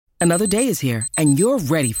Another day is here, and you're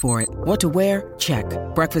ready for it. What to wear? Check.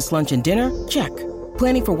 Breakfast, lunch, and dinner? Check.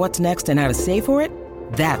 Planning for what's next and how to save for it?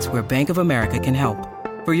 That's where Bank of America can help.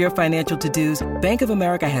 For your financial to-dos, Bank of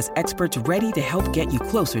America has experts ready to help get you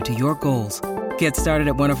closer to your goals. Get started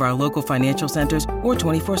at one of our local financial centers or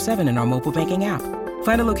 24/7 in our mobile banking app.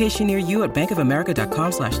 Find a location near you at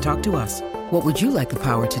bankofamerica.com/talktous. What would you like the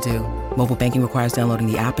power to do? Mobile banking requires downloading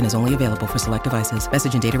the app and is only available for select devices.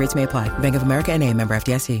 Message and data rates may apply. Bank of America N.A., member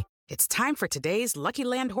FDIC. It's time for today's Lucky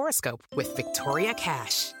Land horoscope with Victoria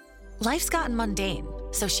Cash. Life's gotten mundane,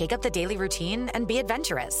 so shake up the daily routine and be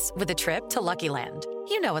adventurous with a trip to Lucky Land.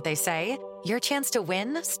 You know what they say, your chance to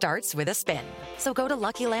win starts with a spin. So go to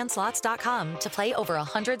LuckyLandSlots.com to play over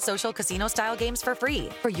 100 social casino-style games for free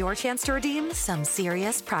for your chance to redeem some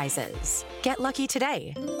serious prizes. Get lucky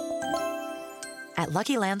today at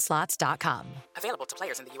LuckyLandSlots.com. Available to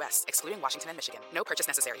players in the U.S., excluding Washington and Michigan. No purchase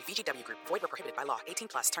necessary. VGW Group. Void where prohibited by law.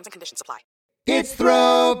 18+. Terms and conditions apply. It's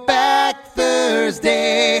Throwback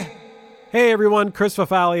Thursday. Hey everyone, Chris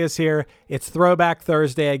Fafalius here. It's Throwback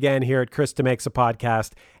Thursday again here at Krista Makes a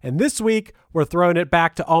Podcast. And this week, we're throwing it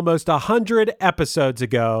back to almost 100 episodes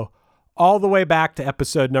ago, all the way back to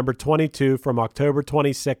episode number 22 from October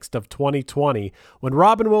 26th of 2020, when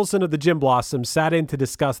Robin Wilson of the Gin Blossoms sat in to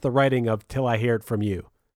discuss the writing of Till I Hear It From You.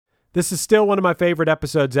 This is still one of my favorite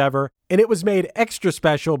episodes ever, and it was made extra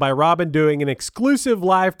special by Robin doing an exclusive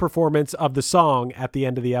live performance of the song at the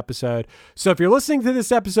end of the episode. So if you're listening to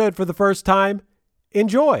this episode for the first time,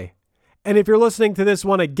 enjoy. And if you're listening to this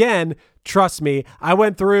one again, trust me, I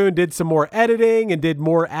went through and did some more editing and did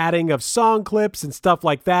more adding of song clips and stuff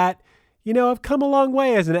like that. You know, I've come a long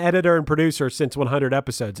way as an editor and producer since 100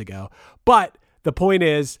 episodes ago. But the point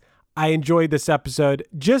is, I enjoyed this episode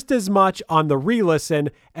just as much on the re-listen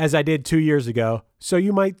as I did 2 years ago, so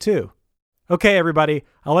you might too. Okay, everybody,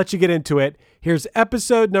 I'll let you get into it. Here's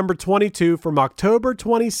episode number 22 from October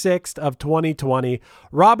 26th of 2020.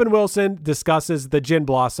 Robin Wilson discusses the Gin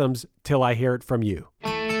Blossoms, Till I Hear It From You.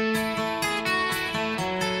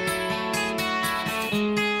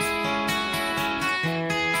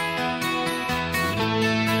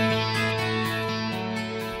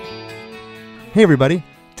 Hey everybody,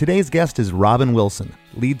 today's guest is Robin Wilson,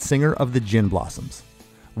 lead singer of the Gin Blossoms.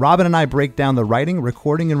 Robin and I break down the writing,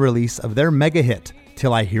 recording, and release of their mega hit,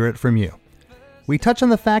 Till I Hear It From You. We touch on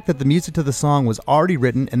the fact that the music to the song was already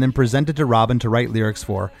written and then presented to Robin to write lyrics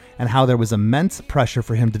for, and how there was immense pressure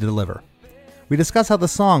for him to deliver. We discuss how the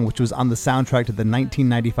song, which was on the soundtrack to the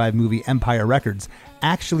 1995 movie Empire Records,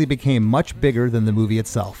 actually became much bigger than the movie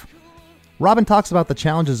itself. Robin talks about the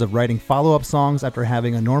challenges of writing follow-up songs after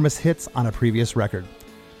having enormous hits on a previous record.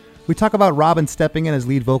 We talk about Robin stepping in as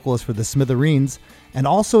lead vocalist for the Smithereens, and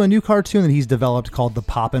also a new cartoon that he's developed called The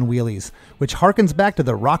Poppin' Wheelies, which harkens back to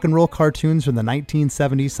the rock and roll cartoons from the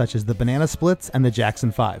 1970s such as the Banana Splits and the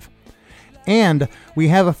Jackson 5. And we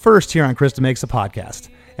have a first here on Krista Makes a Podcast.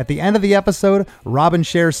 At the end of the episode, Robin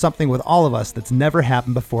shares something with all of us that's never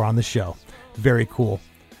happened before on the show. Very cool.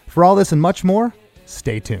 For all this and much more,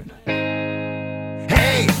 stay tuned.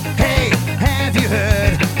 Hey, have you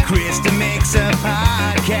heard? Krista Makes a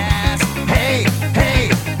Podcast. Hey,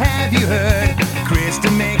 have you heard?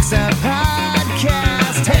 Krista Makes a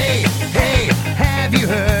Podcast. Hey, have you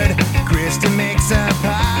heard? Krista Makes a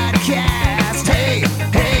Podcast. Hey,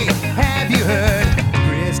 have you heard?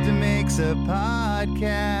 Krista Makes a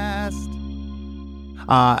Podcast.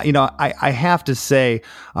 I have to say,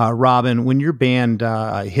 Robin, when your band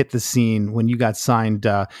hit the scene, when you got signed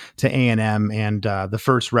to A&M and the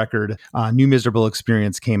first record, New Miserable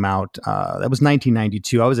Experience, came out, that was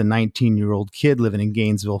 1992. I was a 19-year-old kid living in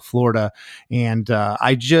Gainesville, Florida, and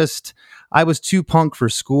I was too punk for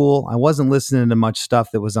school. I wasn't listening to much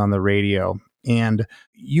stuff that was on the radio, and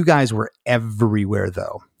you guys were everywhere,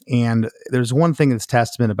 though. And there's one thing that's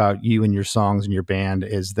testament about you and your songs and your band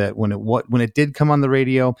is that when it did come on the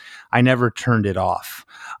radio, I never turned it off.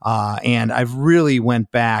 And I've really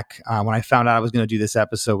went back when I found out I was going to do this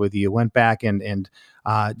episode with you, went back and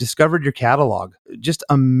discovered your catalog. Just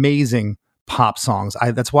amazing pop songs.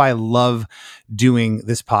 That's why I love doing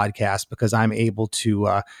this podcast, because I'm able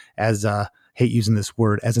to, hate using this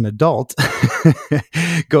word, as an adult,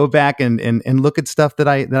 go back and look at stuff that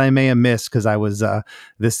I may have missed because I was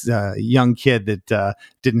this young kid that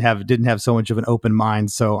didn't have so much of an open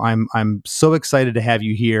mind. So I'm so excited to have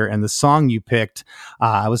you here. And the song you picked,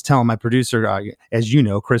 I was telling my producer, as you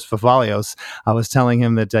know, Chris Fafalios, I was telling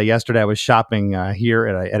him that yesterday I was shopping here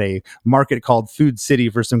at a market called Food City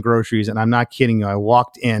for some groceries, and I'm not kidding you. I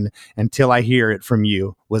walked in, and Till I Hear It From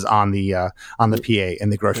You was on the PA in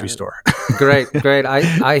the grocery store. Great.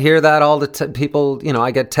 I hear that all the people, I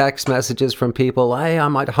get text messages from people, hey,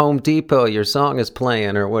 I'm at Home Depot, your song is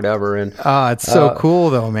playing or whatever. And it's so cool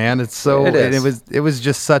though, man. It's so, it was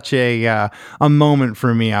just such a moment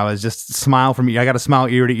for me. I was just smile from I got a smile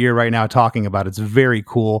ear to ear right now talking about it. It's very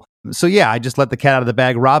cool. So yeah, I just let the cat out of the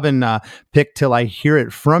bag. Robin picked Till I Hear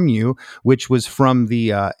It From You, which was from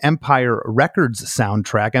the Empire Records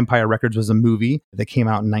soundtrack. Empire Records was a movie that came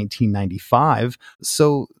out in 1995.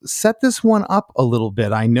 So set this one up a little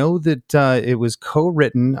bit. I know that it was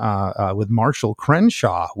co-written with Marshall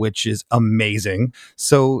Crenshaw, which is amazing.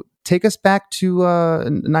 So take us back to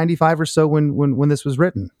 95 or so when this was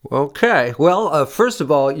written. Okay. Well, first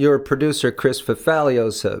of all, your producer, Chris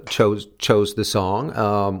Fafalios, chose the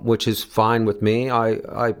song, which is fine with me.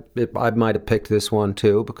 I might have picked this one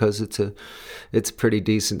too because it's a pretty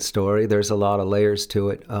decent story. There's a lot of layers to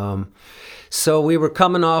it. So we were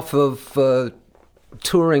coming off of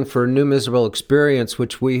touring for New Miserable Experience,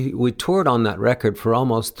 which we toured on that record for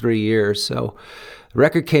almost 3 years. So the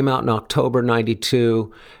record came out in October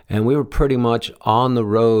 92, and we were pretty much on the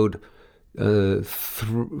road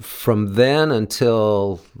from then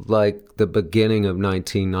until like the beginning of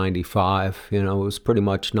 1995. It was pretty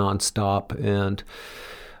much nonstop, and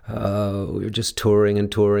we were just touring and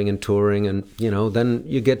touring and touring. And, then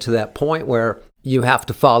you get to that point where you have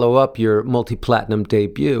to follow up your multi-platinum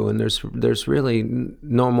debut, and there's really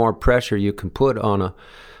no more pressure you can put on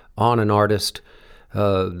an artist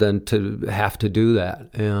than to have to do that.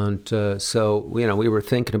 And so we were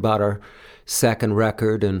thinking about our second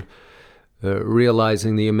record and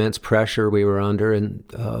realizing the immense pressure we were under. And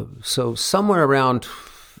so somewhere around,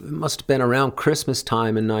 it must have been around Christmas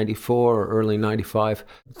time in 94 or early 95,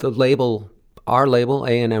 our label,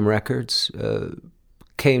 A&M Records,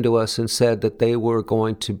 came to us and said that they were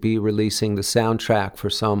going to be releasing the soundtrack for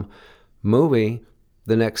some movie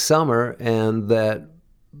the next summer, and that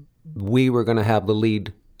we were going to have the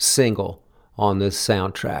lead single on this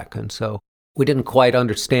soundtrack. And so we didn't quite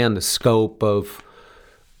understand the scope of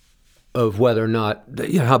whether or not,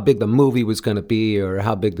 how big the movie was going to be or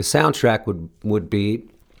how big the soundtrack would be.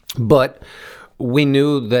 But we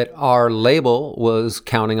knew that our label was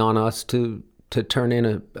counting on us to turn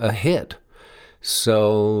in a hit.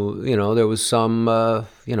 So, there was some,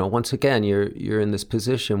 once again, you're in this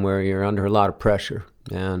position where you're under a lot of pressure.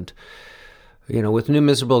 And with New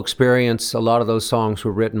Miserable Experience, a lot of those songs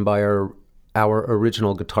were written by our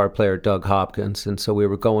original guitar player, Doug Hopkins. And so we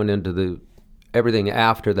were going into everything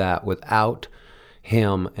after that without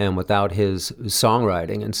him and without his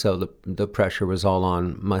songwriting. And so the pressure was all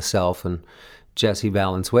on myself and Jesse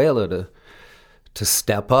Valenzuela to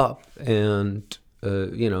step up and,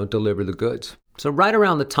 deliver the goods. So right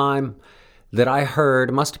around the time that I heard,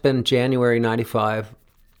 it must have been January 95,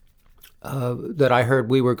 that I heard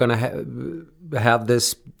we were going to have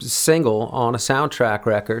this single on a soundtrack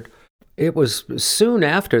record. It was soon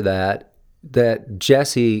after that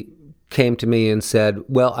Jesse came to me and said,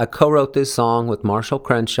 well, I co-wrote this song with Marshall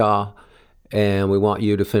Crenshaw, and we want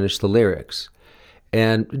you to finish the lyrics.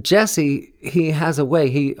 And Jesse, he has a way,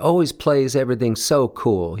 he always plays everything so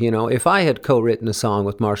cool. If I had co-written a song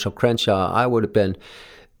with Marshall Crenshaw, I would have been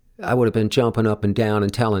jumping up and down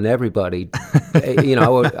and telling everybody,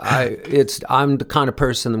 I'm the kind of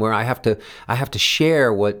person where I have to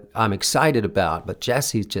share what I'm excited about. But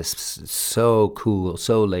Jesse's just so cool,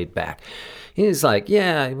 so laid back. He's like,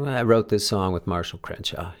 yeah, I wrote this song with Marshall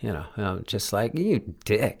Crenshaw, just like, you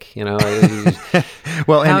dick,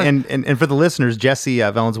 Well, and for the listeners, Jesse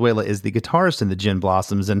Valenzuela is the guitarist in the Gin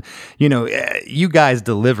Blossoms. And, you guys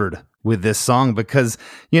delivered with this song because,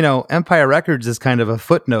 Empire Records is kind of a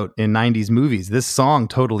footnote in 90s movies. This song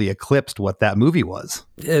totally eclipsed what that movie was.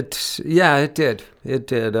 It did.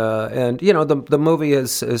 And, the movie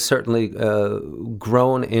has certainly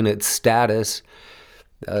grown in its status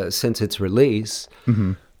since its release.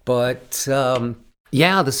 Mm-hmm. But,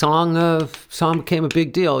 the song became a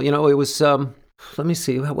big deal. It was, let me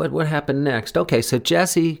see, what happened next? Okay, so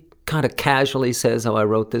Jesse kind of casually says, I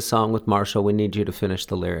wrote this song with Marshall. We need you to finish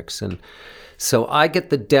the lyrics. And so I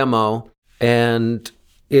get the demo, and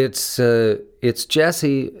it's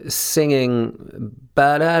Jesse singing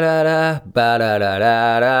ba-da-da-da,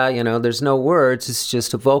 ba-da-da-da-da. There's no words. It's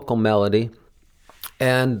just a vocal melody.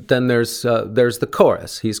 And then there's the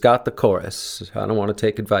chorus. He's got the chorus. I don't want to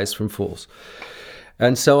take advice from fools.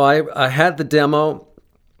 And so I had the demo,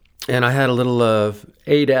 and I had a little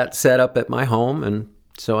ADAT set up at my home, and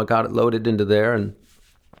so I got it loaded into there and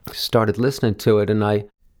started listening to it. And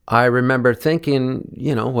I remember thinking,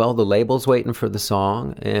 the label's waiting for the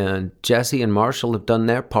song, and Jesse and Marshall have done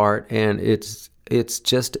their part, and it's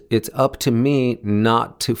it's up to me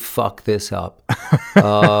not to fuck this up.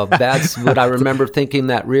 That's what I remember thinking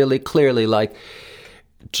that really clearly, like,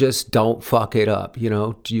 just don't fuck it up.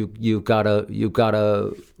 You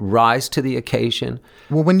gotta rise to the occasion.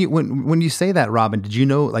 Well, when you say that, Robin, did you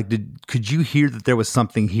know, like, could you hear that there was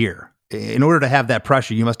something here? In order to have that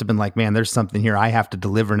pressure, you must have been like, man, there's something here I have to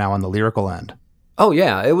deliver now on the lyrical end. Oh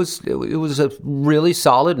yeah, it was a really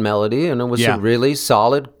solid melody, and it was a really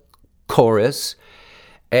solid chorus,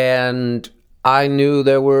 and I knew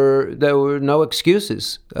there were no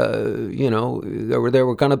excuses. There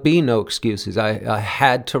were going to be no excuses. I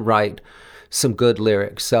had to write some good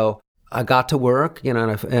lyrics, so I got to work,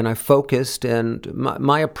 and I focused. And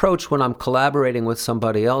my approach when I'm collaborating with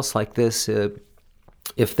somebody else like this,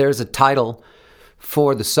 if there's a title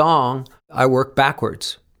for the song, I work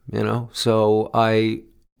backwards. So I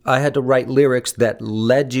had to write lyrics that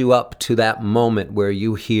led you up to that moment where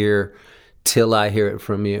you hear "Till I Hear It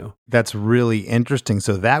From You." That's really interesting.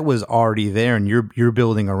 So that was already there, and you're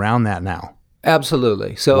building around that now.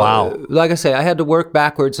 Absolutely. So, wow. Like I say, I had to work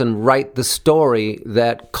backwards and write the story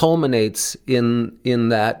that culminates in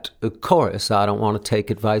that chorus. I don't want to take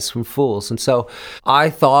advice from fools. And so I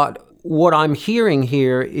thought, what I'm hearing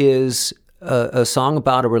here is a song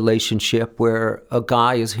about a relationship where a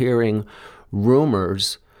guy is hearing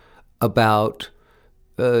rumors about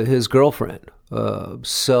his girlfriend.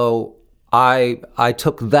 So I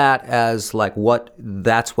took that as like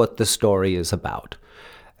that's what the story is about.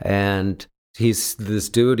 And he's this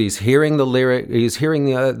dude, he's hearing the lyric, he's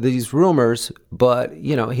hearing these rumors, but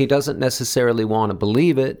he doesn't necessarily want to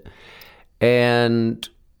believe it. And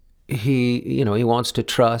he wants to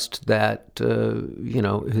trust that,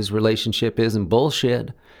 his relationship isn't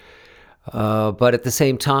bullshit. But at the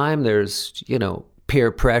same time, there's,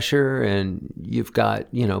 peer pressure, and you've got,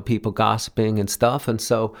 people gossiping and stuff. And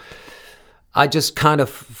so I just kind of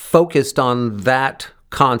focused on that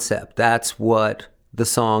concept. That's what the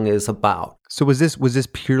song is about. So was this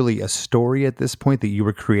purely a story at this point that you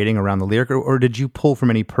were creating around the lyric, or did you pull from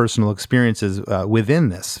any personal experiences within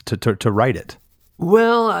this to write it?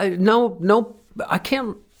 Well, no, I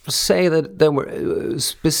can't say that there were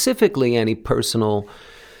specifically any personal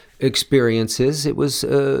experiences. It was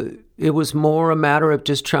more a matter of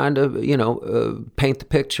just trying to, paint the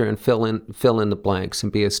picture and fill in the blanks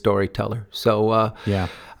and be a storyteller. So,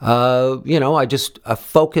 I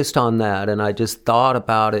focused on that, and I just thought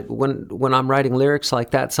about it. When I'm writing lyrics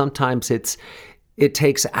like that, sometimes it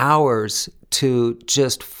takes hours to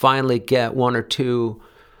just finally get one or two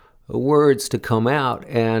words to come out,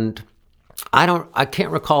 and I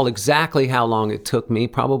can't recall exactly how long it took me,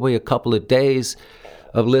 probably a couple of days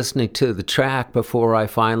of listening to the track before I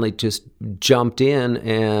finally just jumped in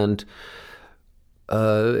and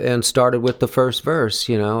started with the first verse.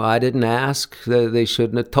 I didn't ask, they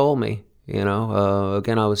shouldn't have told me. Again,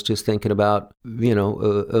 I was just thinking about,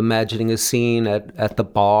 imagining a scene at the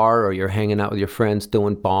bar, or you're hanging out with your friends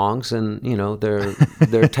doing bongs, and,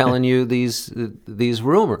 they're telling you these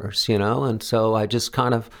rumors, and so I just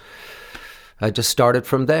started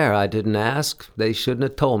from there. I didn't ask, they shouldn't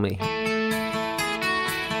have told me.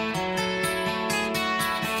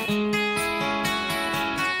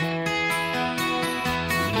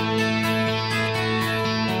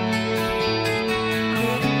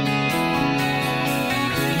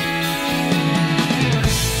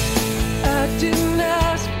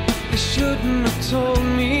 Told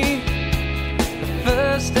me at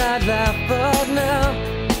first I'd laugh, but now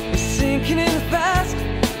it's sinking in fast.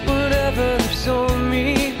 Whatever they've told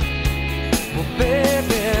me, well,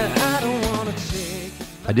 baby, I don't want to take.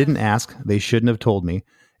 I didn't ask, they shouldn't have told me.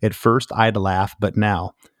 At first I'd laugh, but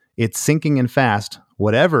now it's sinking in fast.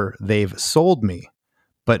 Whatever they've sold me,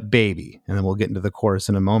 but baby, and then we'll get into the chorus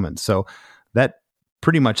in a moment. So that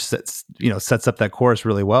pretty much sets up that chorus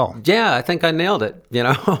really well. Yeah, I think I nailed it.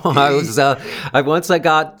 I was once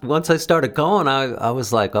I started going, I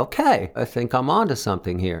was like, okay, I think I'm onto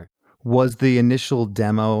something here. Was the initial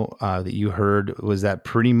demo that you heard, was that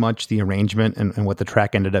pretty much the arrangement and what the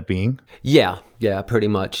track ended up being? Yeah, pretty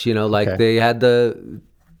much. Okay. They had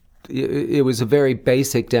it was a very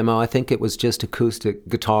basic demo. I think it was just acoustic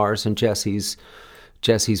guitars and Jesse's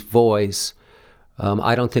voice.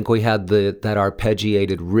 I don't think we had that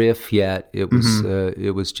arpeggiated riff yet. It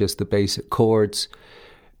was just the basic chords,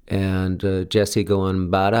 and Jesse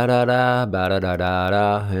going ba da da da ba da da da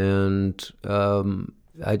da, and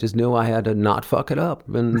I just knew I had to not fuck it up.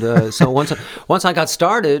 And so once I got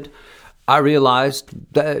started, I realized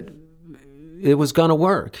that it was gonna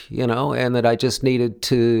work, and that I just needed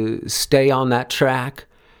to stay on that track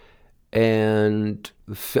and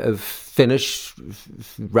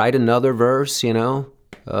write another verse, and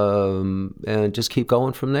just keep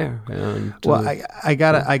going from there. And, well, I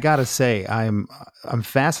gotta say, I'm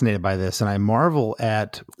fascinated by this, and I marvel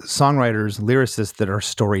at songwriters, lyricists that are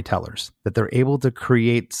storytellers, that they're able to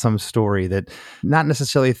create some story that not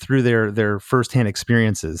necessarily through their firsthand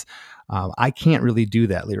experiences. I can't really do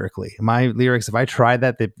that lyrically. My lyrics, if I try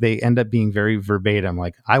that, they end up being very verbatim.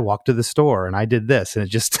 Like, I walked to the store and I did this, and it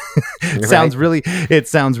just sounds really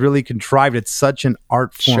contrived. It's such an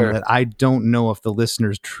art form that I don't know if the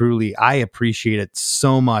listeners truly. I appreciate it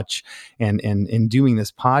so much, and in doing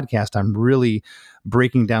this podcast, I'm really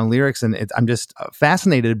breaking down lyrics, and I'm just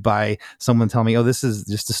fascinated by someone telling me, "Oh, this is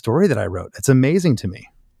just a story that I wrote." It's amazing to me.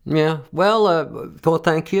 Yeah. Well,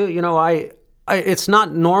 thank you. It's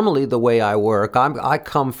not normally the way I work. I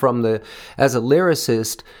come from as a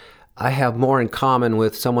lyricist, I have more in common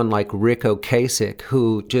with someone like Ric Ocasek,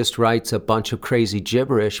 who just writes a bunch of crazy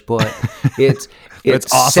gibberish, but it's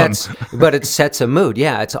awesome. It sets a mood.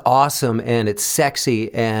 Yeah, it's awesome, and it's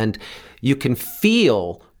sexy, and you can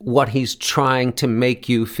feel what he's trying to make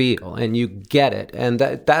you feel, and you get it. And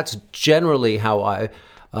that's generally how I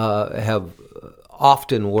have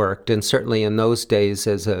often worked, and certainly in those days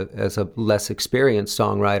as a less experienced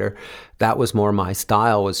songwriter, that was more my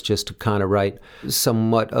style, was just to kind of write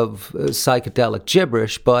somewhat of psychedelic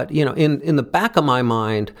gibberish. But in the back of my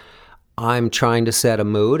mind, I'm trying to set a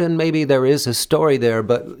mood, and maybe there is a story there.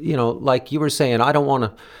 But like you were saying, I don't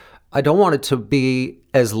want it to be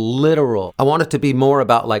as literal. I want it to be more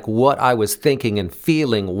about like what I was thinking and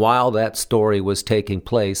feeling while that story was taking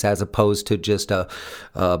place, as opposed to just a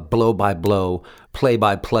blow-by-blow,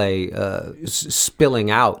 play-by-play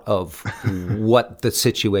spilling out of what the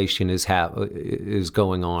situation is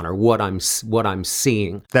going on, or what I'm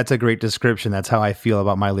seeing. That's a great description. That's how I feel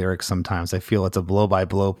about my lyrics sometimes. I feel it's a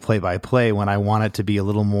blow-by-blow, play-by-play, when I want it to be a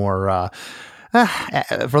little more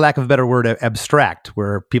for lack of a better word, abstract,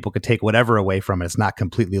 where people could take whatever away from it. It's not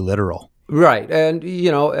completely literal. Right. And,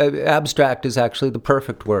 abstract is actually the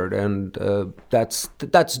perfect word. And that's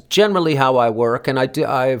generally how I work. And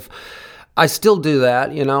I still do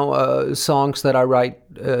that, songs that I write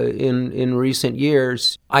in recent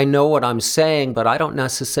years. I know what I'm saying, but I don't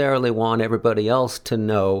necessarily want everybody else to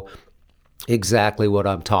know exactly what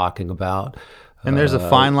I'm talking about. And there's a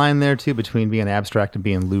fine line there too between being abstract and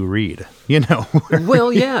being Lou Reed.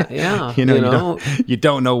 Well, yeah. You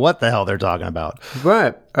don't know what the hell they're talking about,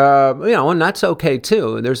 right? And that's okay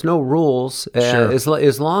too. There's no rules. Sure.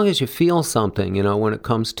 As long as you feel something, when it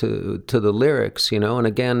comes to the lyrics, And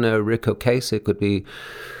again, Ric Ocasek would be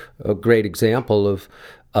a great example of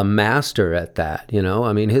a master at that.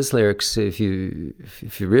 His lyrics, if you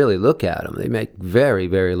really look at them, they make very,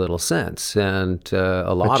 very little sense, and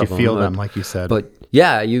a lot of them. But you feel them, like you said. But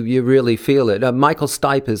yeah, you really feel it. Michael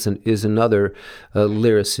Stipe is another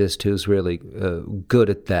lyricist who's really good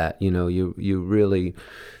at that. You really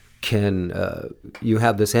can. You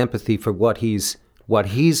have this empathy for what he's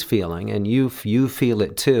feeling, and you feel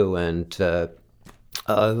it too, and a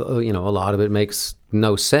lot of it makes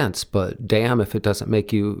no sense, but damn if it doesn't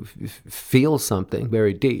make you feel something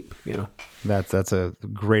very deep, That's a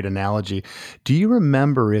great analogy. Do you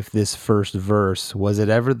remember if this first verse, was it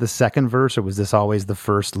ever the second verse, or was this always the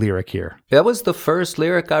first lyric here? That was the first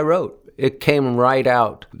lyric I wrote. It came right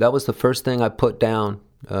out. That was the first thing I put down,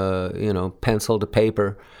 pencil to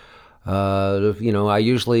paper. I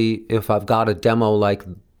usually, if I've got a demo like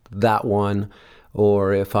that one,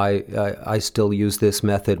 or if I still use this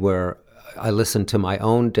method where I listen to my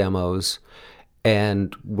own demos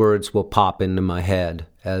and words will pop into my head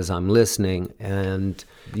as I'm listening. And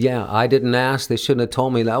yeah, I didn't ask. They shouldn't have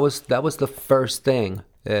told me. That was the first thing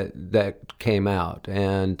that came out.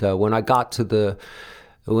 And when I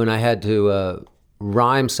had to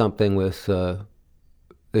rhyme something with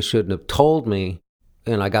they shouldn't have told me,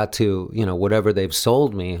 and I got to, whatever they've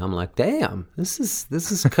sold me, I'm like, damn, this is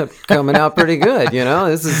coming out pretty good,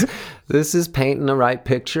 This is painting the right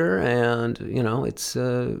picture, and it's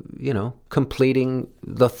completing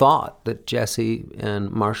the thought that Jesse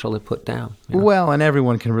and Marshall had put down. Well, and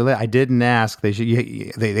everyone can relate. I didn't ask. They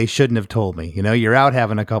shouldn't have told me. You're out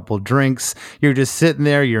having a couple drinks, you're just sitting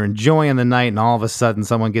there, you're enjoying the night, and all of a sudden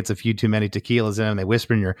someone gets a few too many tequilas in, and they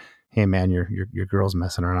whisper in your, hey man, your girl's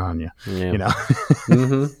messing around on you. Yeah.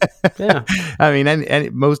 Mm-hmm. Yeah.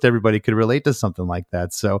 And most everybody could relate to something like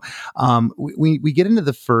that. So we get into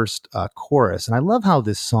the first chorus, and I love how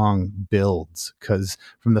this song builds, because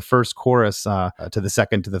from the first chorus to the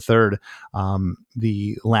second to the third,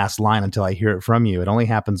 the last line, until I hear it from you, it only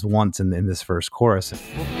happens once in this first chorus.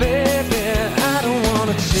 Well, baby, I don't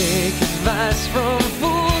want to take advice from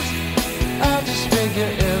fools.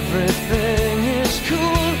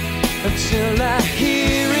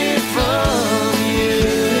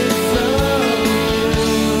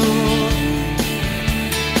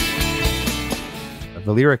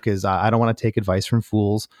 lyric is, I don't want to take advice from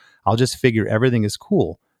fools. I'll just figure everything is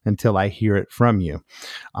cool until I hear it from you.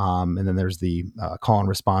 And then there's the call and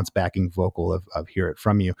response backing vocal of Hear It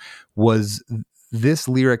From You. Was this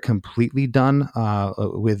lyric completely done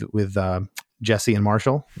with Jesse and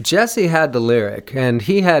Marshall? Jesse had the lyric, and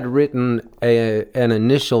he had written an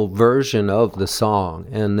initial version of the song.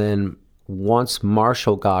 And then once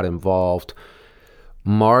Marshall got involved,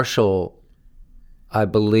 Marshall, I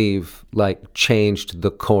believe, like changed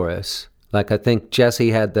the chorus. Like I think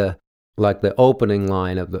Jesse had the opening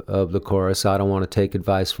line of the chorus. I don't want to take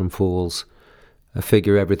advice from fools. I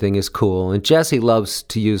figure everything is cool. And Jesse loves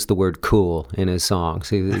to use the word cool in his songs.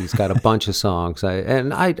 He's got a bunch of songs.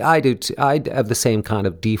 I do too. I have the same kind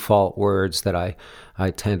of default words that I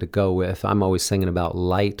tend to go with. I'm always singing about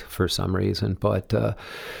light for some reason. But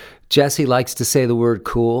Jesse likes to say the word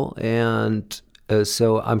cool. And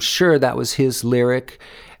so I'm sure that was his lyric.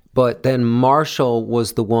 But then Marshall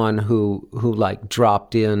was the one who like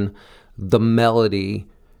dropped in the melody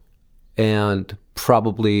and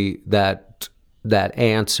probably that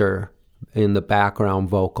answer in the background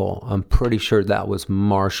vocal. I'm pretty sure that was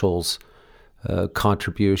Marshall's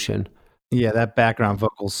contribution. Yeah, that background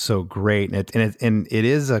vocal is so great, and it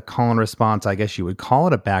is a call and response. I guess you would call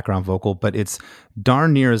it a background vocal, but it's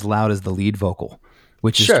darn near as loud as the lead vocal,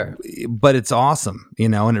 which sure. But it's awesome,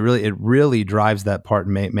 and it really drives that part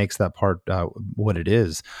and makes that part what it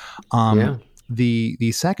is. Yeah.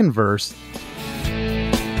 The second verse.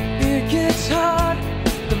 It gets hard,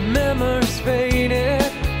 the memories faded.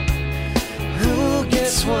 Who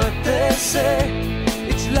gets what they say?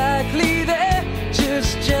 It's likely they're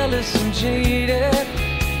just jealous and jaded.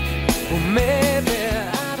 Or maybe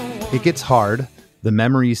I don't want. It gets hard, the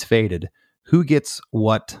memories faded. Who gets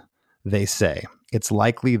what they say? It's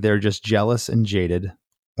likely they're just jealous and jaded,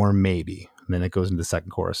 or maybe. And then it goes into the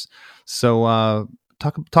second chorus. So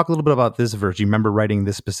talk a little bit about this verse. Do you remember writing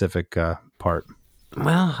this specific part?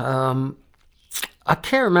 Well, I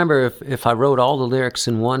can't remember if I wrote all the lyrics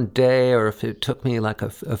in one day or if it took me like a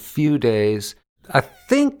few days. I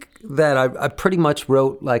think that I pretty much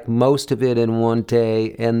wrote like most of it in one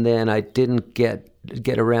day, and then I didn't get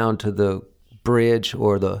around to the bridge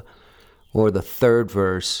or the third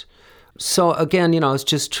verse. So again, I was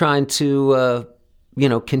just trying to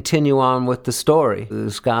continue on with the story.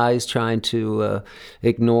 This guy's trying to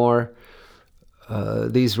ignore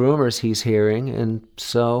these rumors he's hearing, and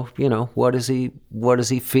so what is he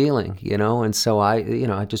feeling? And so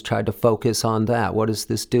I just tried to focus on that. What is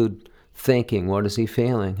this dude thinking? What is he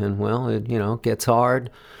feeling? And well, it gets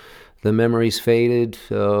hard. The memories faded.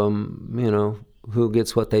 Who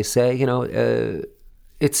gets what they say?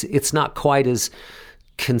 It's not quite as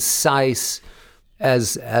concise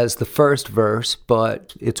as the first verse,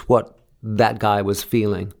 but it's what that guy was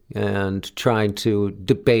feeling and trying to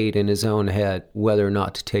debate in his own head whether or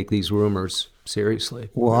not to take these rumors seriously.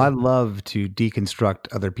 Well, I love to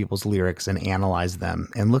deconstruct other people's lyrics and analyze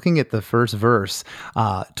them. And looking at the first verse,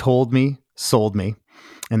 told me, sold me.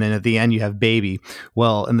 And then at the end, you have baby.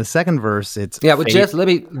 Well, in the second verse, it's yeah. But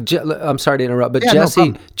I'm sorry to interrupt, but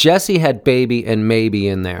Jesse had baby and maybe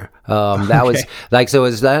in there. That was like, so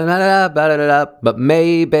it was but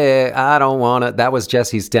maybe I don't want it. That was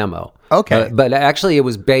Jesse's demo. Okay, but actually, it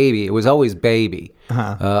was baby. It was always baby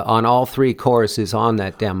on all three choruses on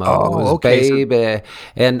that demo. Oh, it was baby,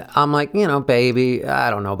 and I'm like, baby. I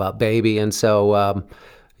don't know about baby, and so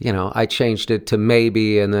I changed it to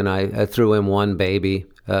maybe, and then I threw in one baby.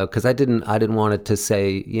 Because I didn't want it to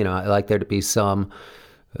say, I like there to be some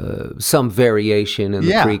variation in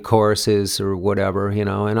the pre-choruses or whatever, and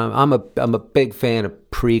I'm a big fan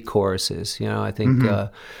of pre-choruses. I think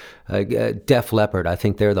Def Leppard, I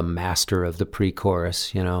think they're the master of the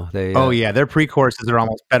pre-chorus. Their pre-choruses are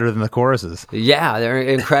almost better than the choruses. Yeah, they're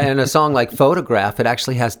incredible. In a song like Photograph, it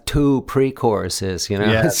actually has two pre-choruses.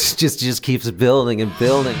 Yes. It just keeps building and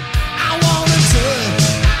building. I wanna touch.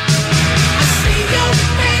 I see your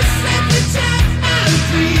face every time I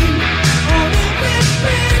dream. On every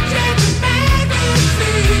page, every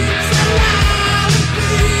magazine. So loud and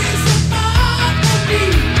clear, so far from me.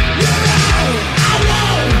 You're all I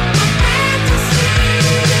want, my fantasy.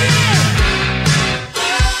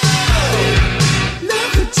 Oh,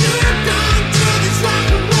 look what you've done to this rock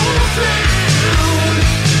and roll crowd.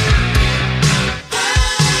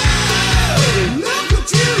 Oh, look what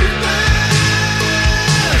you've done.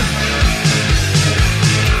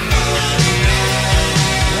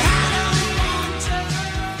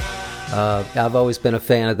 I've always been a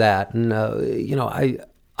fan of that, and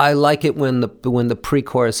I like it when the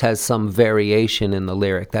pre-chorus has some variation in the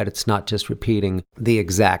lyric, that it's not just repeating the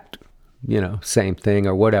exact same thing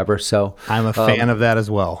or whatever. So I'm a fan of that as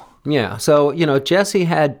well. Yeah. So, Jesse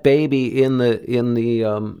had Baby in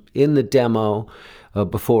the demo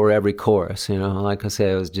before every chorus. Like I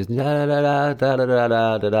say, it was just da da da da da da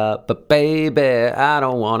da da da. But baby, I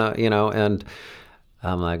don't wanna, and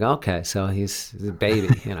I'm like, okay, so he's the Baby.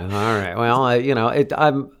 All right.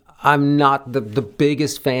 Well, I'm not the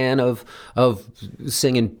biggest fan of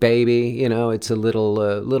singing Baby. It's a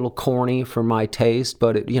little corny for my taste,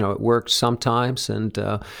 but it works sometimes. And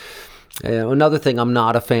another thing I'm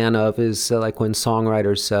not a fan of is like when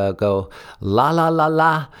songwriters go la la la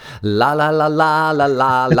la la la la la la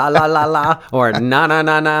la la la la la or na na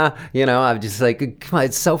na na. I'm just like, come on,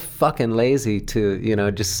 it's so fucking lazy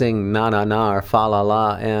to just sing na na na or fa la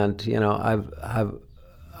la. And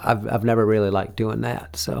I've never really liked doing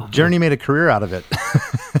that. So Journey made a career out of it.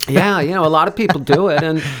 Yeah, a lot of people do it,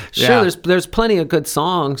 and sure, there's plenty of good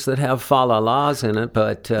songs that have fa la las in it,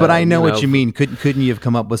 but I know what you mean. Couldn't you have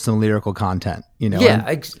come up with some lyrical content? Yeah,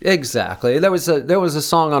 exactly. There was a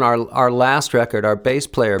song on our last record. Our bass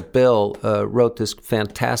player Bill wrote this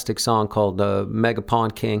fantastic song called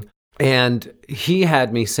Megapon King, and he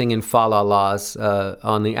had me singing fa la las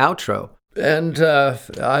on the outro. And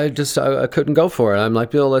I couldn't go for it. I'm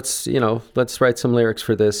like, Bill, let's write some lyrics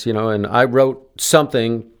for this, and I wrote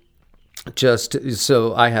something just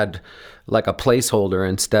so I had like a placeholder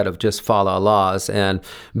instead of just fa la las. And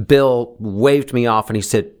Bill waved me off and he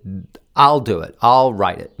said, I'll do it. I'll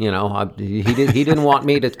write it. He didn't want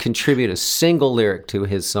me to contribute a single lyric to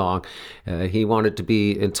his song. He wanted to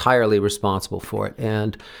be entirely responsible for it.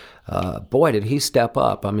 And boy, did he step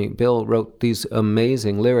up. I mean, Bill wrote these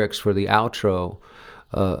amazing lyrics for the outro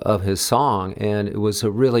of his song, and it was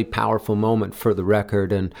a really powerful moment for the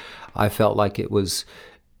record, and I felt like it was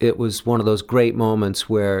one of those great moments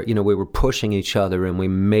where, we were pushing each other and we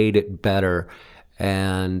made it better.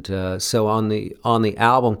 And so on the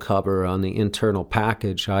album cover, on the internal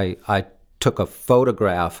package, I took a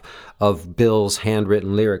photograph of Bill's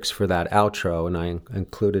handwritten lyrics for that outro, and I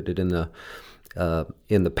included it in the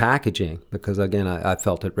packaging because, again, I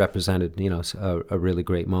felt it represented, a really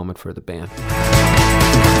great moment for the band.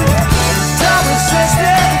 Don't resist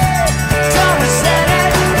it, don't resent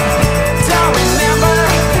it, don't remember,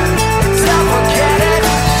 don't forget it.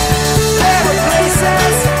 There were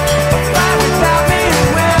places far without me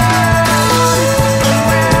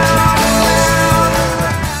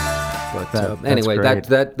But anyway,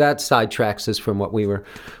 that sidetracks us from what we were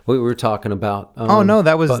talking about.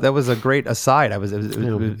 That was a great aside. It was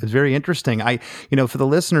very interesting. For the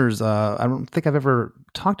listeners, I don't think I've ever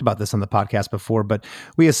talked about this on the podcast before, but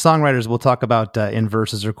we as songwriters will talk about in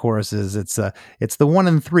verses or choruses. It's the 1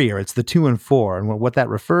 and 3, or it's the 2 and 4, and what that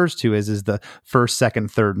refers to is the first,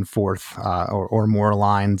 second, third, and fourth, or more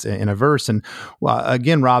lines in a verse. And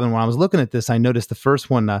again, Robin, when I was looking at this, I noticed the first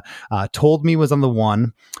one, "Told Me" was on the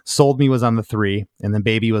 1, "Sold Me" was on the 3, and then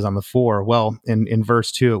 "Baby" was on the 4. Well, in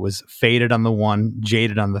verse 2, it was "Faded" on the 1,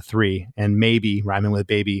 "Jaded" on the 3, and "Maybe" rhyming with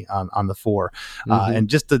 "Baby" on the 4. And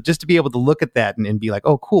just to be able to look at that and be like,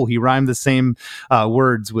 oh, cool, he rhymed the same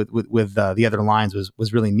words with the other lines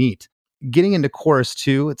was really neat. Getting into chorus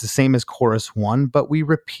 2, it's the same as chorus 1, but we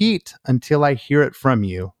repeat "Until I Hear It From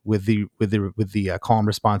You" with the call and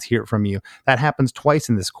response, "Hear It From You." That happens twice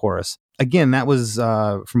in this chorus. Again, that was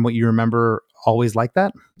from what you remember, always like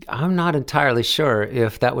that? I'm not entirely sure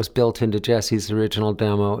if that was built into Jesse's original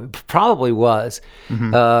demo. It probably was.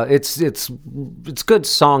 Mm-hmm. It's good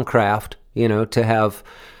songcraft, to have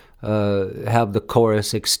the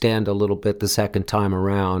chorus extend a little bit the second time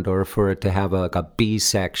around, or for it to have a B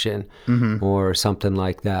section or something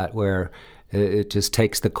like that, where it just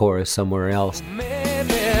takes the chorus somewhere else.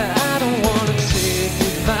 Maybe I don't want to take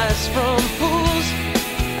advice from fools.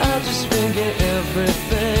 I'll just think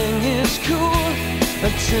everything is cool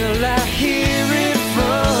until I hear it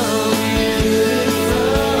from you.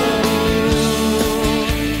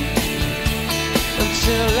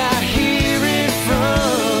 Until I hear it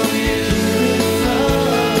from you.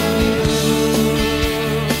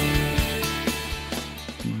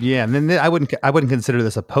 Yeah, and then I wouldn't consider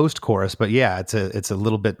this a post chorus, but yeah, it's a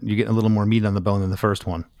little bit, you get a little more meat on the bone than the first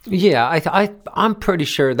one. Yeah, I'm pretty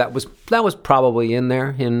sure that was probably in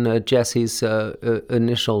there in Jesse's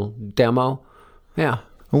initial demo. Yeah.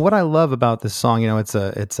 Well, what I love about this song, it's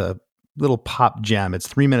a little pop gem. It's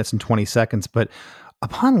 3 minutes and 20 seconds, but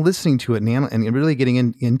upon listening to it and really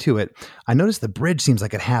getting into it, I noticed the bridge seems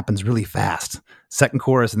like it happens really fast. Second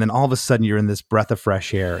chorus, and then all of a sudden you're in this breath of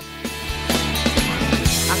fresh air.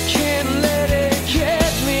 I can't let it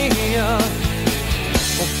get me up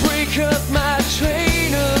or break up my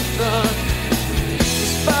train of thought.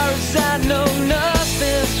 As far as I know,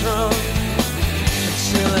 nothing's wrong.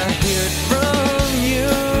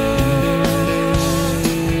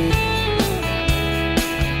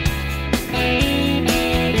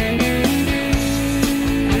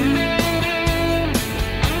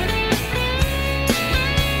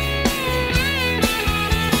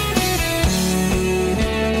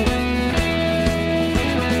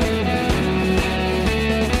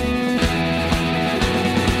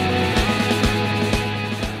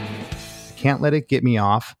 can't let it get me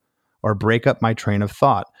off or break up my train of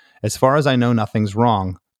thought. As far as I know, nothing's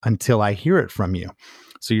wrong until I hear it from you.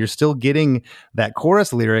 So you're still getting that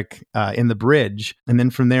chorus lyric in the bridge. And then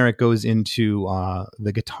from there, it goes into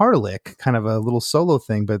the guitar lick, kind of a little solo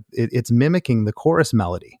thing, but it's mimicking the chorus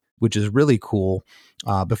melody, which is really cool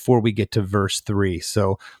before we get to verse 3.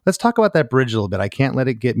 So let's talk about that bridge a little bit. I can't let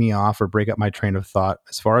it get me off or break up my train of thought.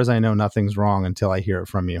 As far as I know, nothing's wrong until I hear it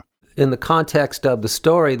from you. In the context of the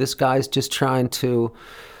story, this guy's just trying to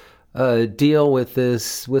deal with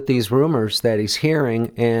these rumors that he's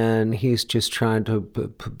hearing, and he's just trying to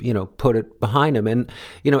put it behind him. And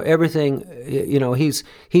everything,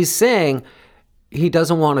 he's saying he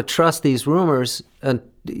doesn't want to trust these rumors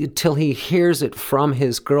until he hears it from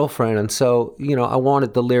his girlfriend. And so I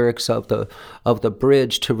wanted the lyrics of the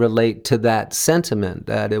bridge to relate to that sentiment,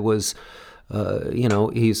 that it was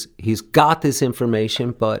he's got this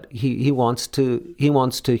information, but he wants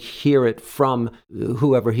to hear it from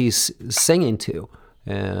whoever he's singing to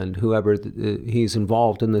and whoever he's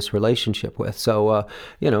involved in this relationship with. So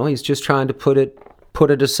he's just trying to put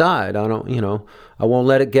it aside. I won't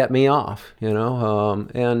let it get me off.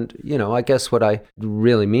 I guess what I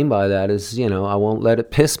really mean by that is I won't let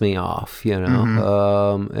it piss me off.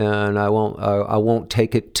 Mm-hmm. And I won't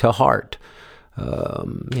take it to heart.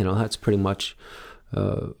 That's pretty much,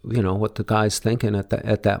 what the guy's thinking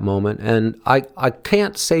at that moment. And I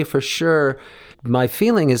can't say for sure. My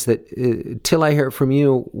feeling is that Till I Hear It From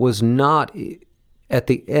You was not at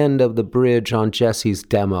the end of the bridge on Jesse's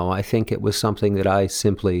demo. I think it was something that I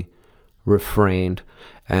simply refrained.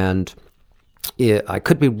 And I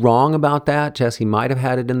could be wrong about that. Jesse might have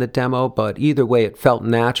had it in the demo, but either way, it felt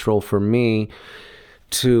natural for me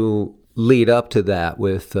to lead up to that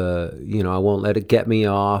with, I won't let it get me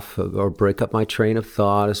off or break up my train of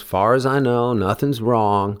thought. As far as I know, nothing's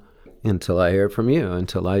wrong until I hear it from you,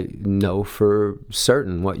 until I know for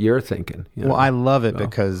certain what you're thinking. Well, I love it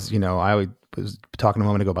because, I was talking a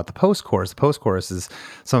moment ago about the post-chorus. The post-chorus is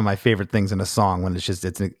some of my favorite things in a song when it's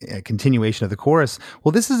a continuation of the chorus.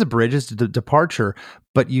 Well, this is a bridge, it's a departure,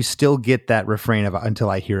 but you still get that refrain of until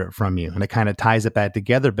I hear it from you. And it kind of ties it back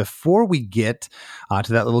together before we get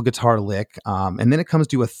to that little guitar lick. And then it comes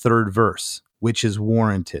to a third verse, which is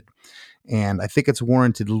warranted. And I think it's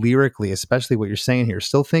warranted lyrically, especially what you're saying here,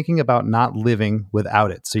 still thinking about not living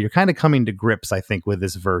without it. So you're kind of coming to grips, I think, with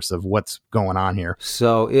this verse of what's going on here.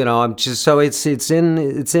 So, I'm just, so it's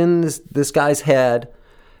in this guy's head.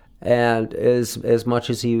 And as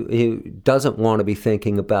much as he doesn't want to be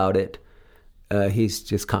thinking about it, he's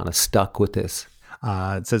just kind of stuck with this.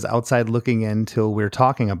 It says outside looking in till we're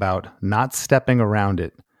talking about not stepping around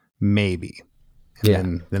it, maybe.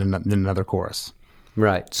 And then another chorus.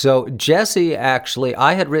 Right. So Jesse actually,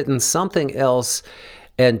 I had written something else,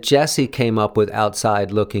 and Jesse came up with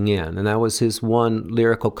outside looking in, and that was his one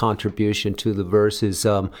lyrical contribution to the verses.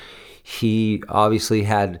 He obviously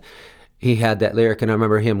had that lyric, and I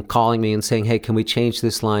remember him calling me and saying, "Hey, can we change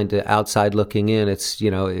this line to outside looking in?" It's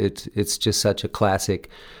it's just such a classic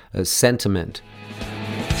sentiment.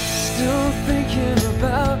 Still thinking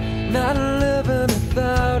about not living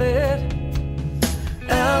without it.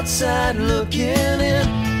 Outside looking in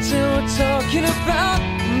till we're talking about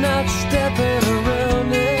not stepping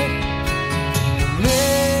around it.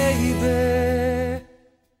 Maybe.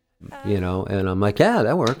 And I'm like, yeah,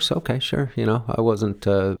 that works. Okay, sure. I wasn't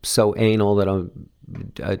so anal that I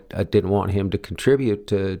didn't want him to contribute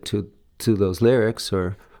to those lyrics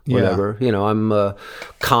or whatever. Yeah. I'm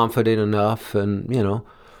confident enough and,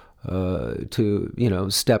 to,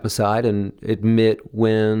 step aside and admit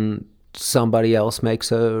when somebody else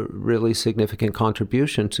makes a really significant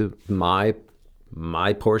contribution to my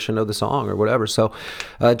portion of the song or whatever. So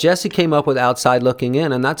Jesse came up with outside looking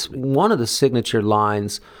in, and that's one of the signature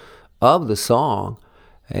lines of the song,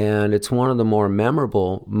 and it's one of the more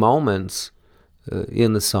memorable moments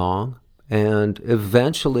in the song. And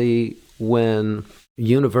eventually, when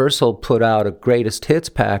Universal put out a greatest hits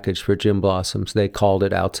package for Gin Blossoms, they called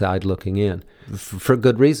it Outside Looking In for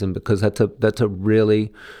good reason, because that's a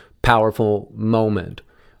really powerful moment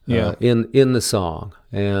in the song.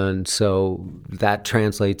 And so that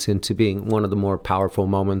translates into being one of the more powerful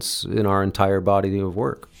moments in our entire body of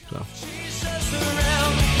work. So.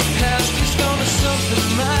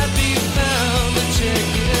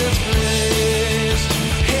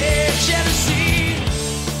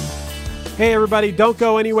 Hey everybody, don't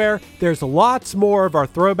go anywhere. There's lots more of our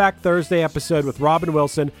Throwback Thursday episode with Robin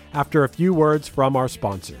Wilson after a few words from our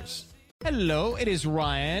sponsors. Hello, it is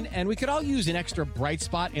Ryan, and we could all use an extra bright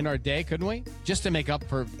spot in our day, couldn't we? Just to make up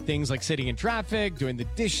for things like sitting in traffic, doing the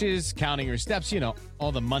dishes, counting your steps,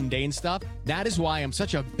 all the mundane stuff. That is why I'm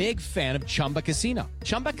such a big fan of Chumba Casino.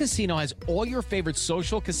 Chumba Casino has all your favorite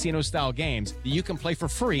social casino-style games that you can play for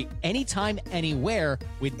free anytime, anywhere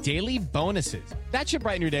with daily bonuses. That should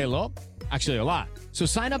brighten your day a little. Actually, a lot. So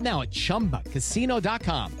sign up now at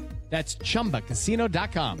ChumbaCasino.com. That's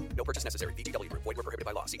ChumbaCasino.com. No purchase necessary. VGW Group. Void where prohibited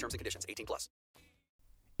by law. See terms and conditions. 18+.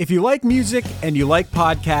 If you like music and you like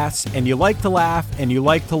podcasts and you like to laugh and you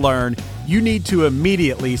like to learn, you need to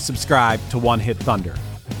immediately subscribe to One Hit Thunder.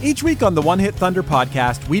 Each week on the One Hit Thunder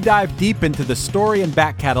podcast, we dive deep into the story and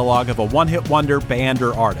back catalog of a one-hit wonder band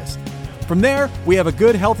or artist. From there, we have a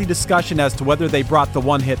good, healthy discussion as to whether they brought the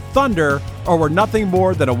one-hit thunder or were nothing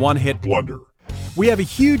more than a one-hit wonder. We have a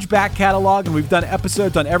huge back catalog, and we've done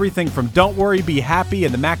episodes on everything from Don't Worry, Be Happy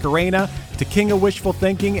and the Macarena to King of Wishful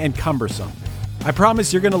Thinking and Cumbersome. I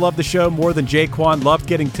promise you're going to love the show more than Jaquan loved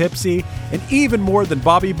getting tipsy, and even more than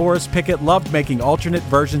Bobby Boris Pickett loved making alternate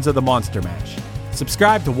versions of the Monster Mash.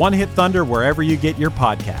 Subscribe to One Hit Thunder wherever you get your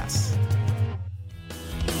podcasts.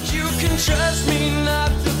 You can trust me not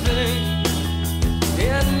to think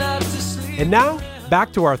and not to sleep. And now,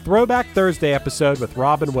 back to our Throwback Thursday episode with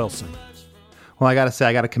Robin Wilson. Well, I got to say,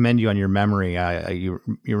 I got to commend you on your memory. You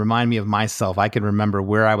remind me of myself. I can remember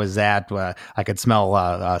where I was at. I could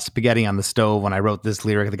smell spaghetti on the stove when I wrote this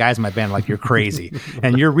lyric. The guys in my band are like, you're crazy.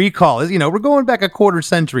 And your recall is, we're going back a quarter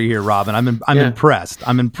century here, Robin. I'm impressed.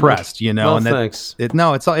 I'm impressed, Well, and thanks.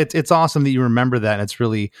 It's awesome that you remember that. And it's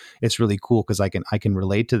really cool because I can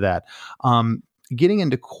relate to that. Getting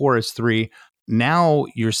into chorus 3, now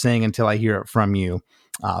you're saying Until I Hear It From You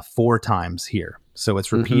 4 times here. So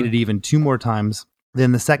it's repeated even 2 more times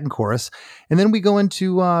than the second chorus. And then we go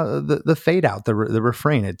into the fade out, the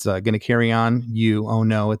refrain. It's going to carry on you. Oh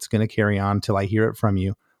no, it's going to carry on till I hear it from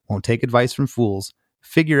you. Won't take advice from fools.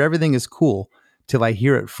 Figure everything is cool till I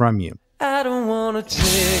hear it from you. I don't wanna take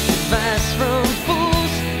advice from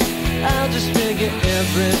fools. I'll just figure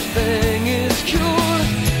everything is cool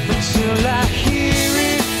until I hear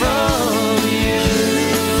it from you.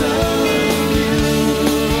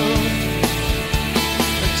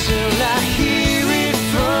 Until I hear it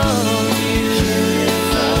from you.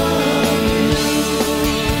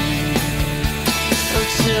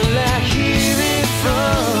 Until I hear it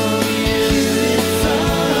from you.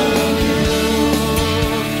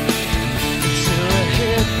 Until I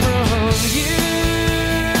hear from you.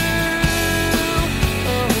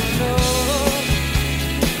 Oh no.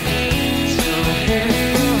 Until I hear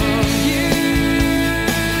from you.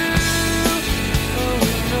 Oh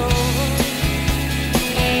no.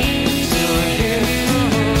 Until I hear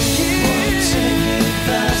from you. Won't take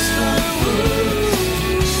advice from fools.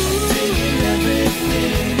 Thinking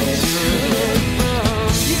everything is good from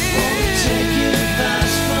you. Won't take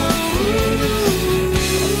advice from fools.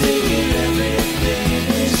 Thinking everything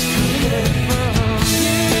is good from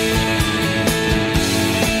you.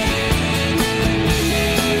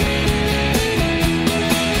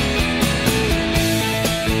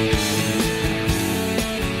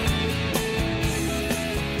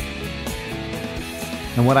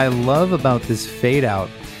 And what I love about this fade out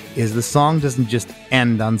is the song doesn't just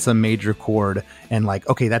end on some major chord and like,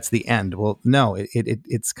 okay, that's the end. Well, no,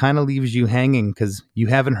 it's kind of leaves you hanging because you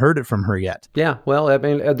haven't heard it from her yet. Yeah, well, I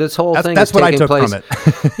mean, this whole thing That's is what I taking took place. from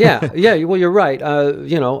it. yeah. Well, you're right.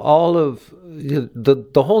 All of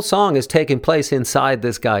the whole song is taking place inside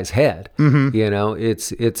this guy's head.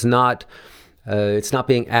 It's not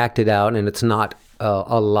being acted out, and it's not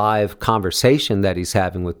a live conversation that he's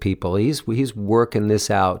having with people. He's working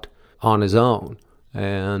this out on his own,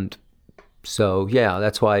 and so yeah,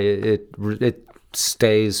 that's why it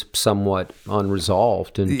stays somewhat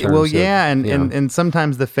unresolved in terms well, of, yeah, and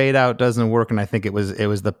sometimes the fade out doesn't work, and I think it was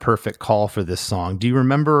the perfect call for this song. Do you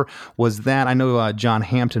remember? Was that, I know John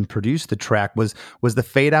Hampton produced the track. Was the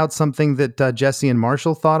fade out something that Jesse and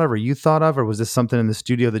Marshall thought of, or you thought of, or was this something in the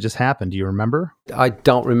studio that just happened? Do you remember? I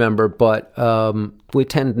don't remember, but we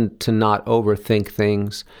tend to not overthink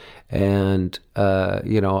things, and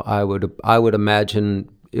I would imagine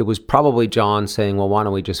it was probably John saying, well, why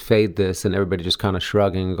don't we just fade this? And everybody just kind of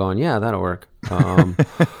shrugging and going, yeah, that'll work.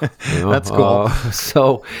 That's cool.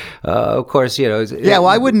 So, of course,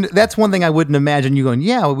 that's one thing I wouldn't imagine you going,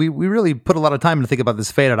 yeah, we really put a lot of time to think about this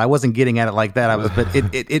fade out. I wasn't getting at it like that. But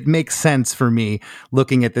it makes sense for me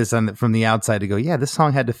looking at this from the outside to go, yeah, this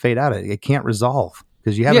song had to fade out. It can't resolve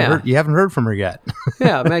because you haven't heard from her yet.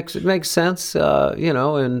 Yeah, it makes sense. As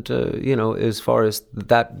far as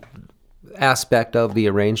that aspect of the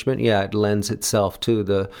arrangement, yeah, it lends itself to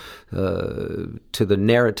the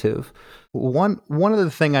narrative. One other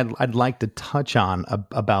thing I'd like to touch on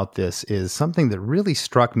about this is something that really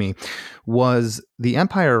struck me was the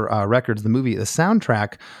Empire Records, the movie, the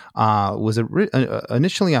soundtrack was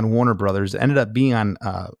initially on Warner Brothers, ended up being on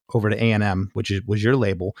over to A&M, which was your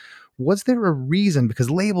label. Was there a reason? Because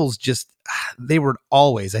labels they were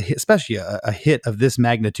always a hit, especially a hit of this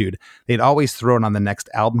magnitude. They'd always throw it on the next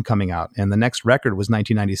album coming out. And the next record was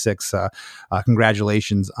 1996,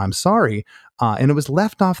 Congratulations, I'm Sorry. And it was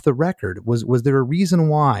left off the record. Was there a reason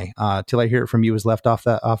why Till I Hear It From You was left off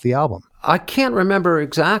the album? I can't remember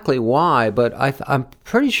exactly why, but I'm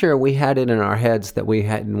pretty sure we had it in our heads that we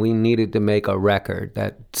needed to make a record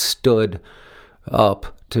that stood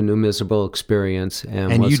up to New Miserable Experience,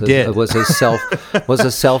 and was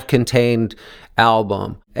a self-contained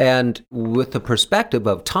album. And with the perspective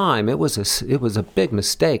of time, it was a big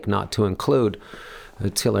mistake not to include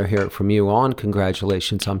Till I Hear It From You on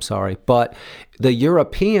Congratulations, I'm Sorry. But the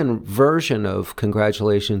European version of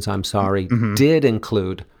Congratulations, I'm Sorry did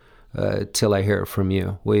include Till I Hear It From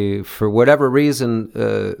You. We, for whatever reason,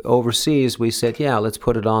 overseas, we said, yeah, let's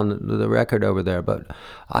put it on the record over there. But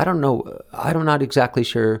I'm not exactly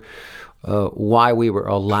sure why we were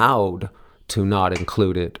allowed to not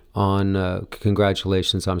include it on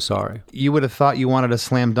Congratulations, I'm Sorry. You would have thought you wanted a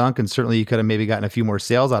slam dunk, and certainly you could have maybe gotten a few more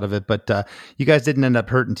sales out of it, but you guys didn't end up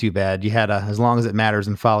hurting too bad. You had As Long As It Matters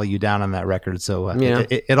and Follow You Down on that record, so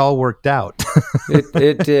it all worked out.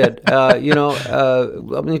 It did.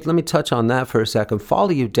 Let me touch on that for a second. Follow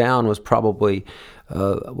You Down was probably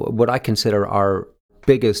what I consider our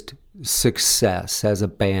biggest success as a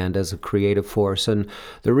band, as a creative force. And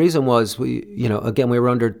the reason was, we were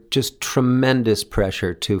under just tremendous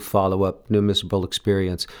pressure to follow up New Miserable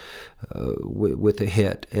Experience with a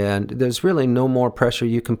hit. And there's really no more pressure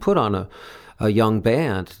you can put on a young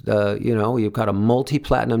band. You've got a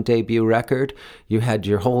multi-platinum debut record. You had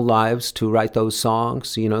your whole lives to write those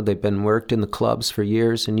songs. They've been worked in the clubs for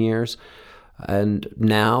years and years. And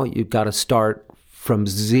now you've got to start from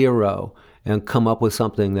zero and come up with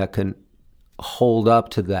something that can hold up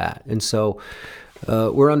to that. And so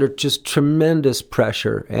we're under just tremendous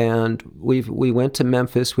pressure. And we went to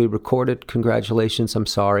Memphis. We recorded Congratulations, I'm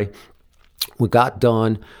Sorry. We got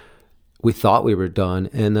done. We thought we were done.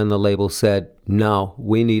 And then the label said, no,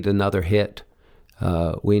 we need another hit.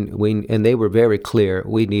 And they were very clear,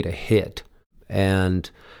 we need a hit. And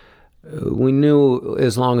we knew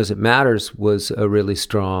As Long As It Matters was a really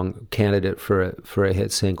strong candidate for a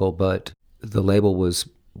hit single, but the label was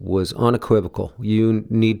unequivocal. You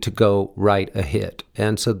need to go write a hit.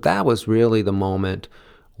 And so that was really the moment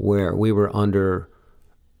where we were under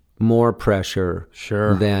more pressure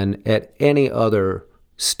than at any other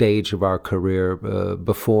stage of our career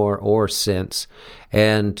before or since.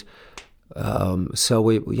 And so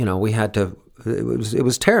we had to, it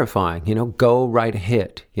was terrifying, go write a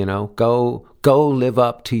hit, go live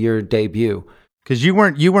up to your debut. Because you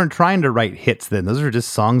weren't trying to write hits then; those were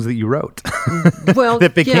just songs that you wrote, well,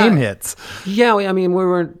 that became hits. Yeah, we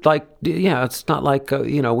weren't like, it's not like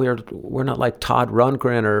we're not like Todd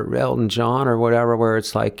Rundgren or Elton John or whatever, where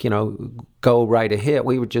it's like go write a hit.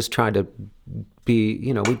 We were just trying to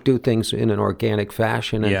be, we do things in an organic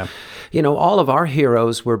fashion, and all of our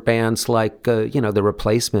heroes were bands like the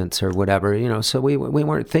Replacements or whatever, so we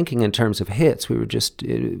weren't thinking in terms of hits. We were just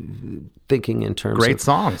thinking in terms great of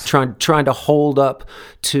songs, trying to hold up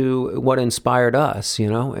to what inspired us,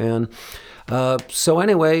 and so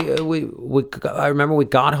anyway, I remember we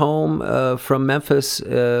got home from Memphis.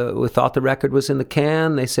 We thought the record was in the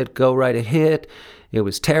can. They said, go write a hit. It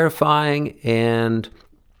was terrifying, and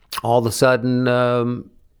all of a sudden, I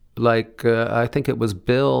think it was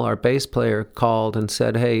Bill, our bass player, called and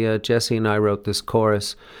said, hey, Jesse and I wrote this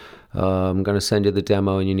chorus. I'm going to send you the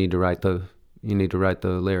demo, and you need to write the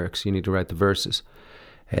lyrics. You need to write the verses.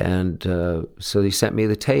 And so he sent me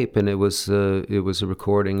the tape, and it was a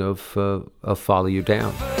recording of Follow You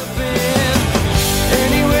Down.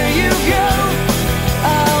 Anywhere you go,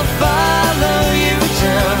 I'll follow you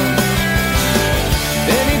down.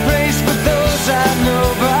 Any place but those I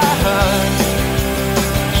know by heart.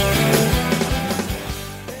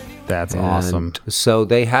 That's awesome. So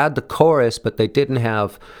they had the chorus, but they didn't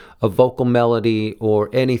have a vocal melody or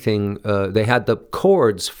anything. They had the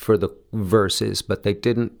chords for the verses, but they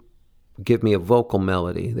didn't give me a vocal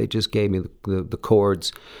melody. They just gave me the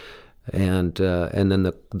chords, and then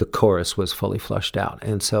the chorus was fully flushed out.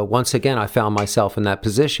 And so once again, I found myself in that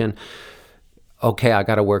position. okay, I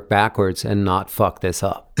got to work backwards and not fuck this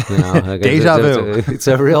up. You know, Deja vu. It's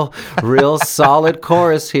a real solid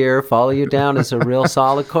chorus here. Follow You Down is a real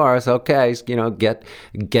solid chorus. Okay, you know, get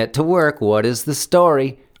to work. What is the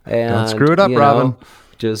story? And, don't screw it up, you know, Robin.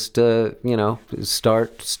 Just you know,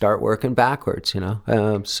 start working backwards. You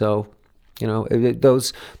know, so you know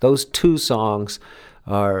those two songs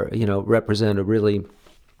are, you know, represent a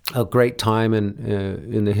great time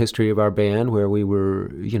in the history of our band, where we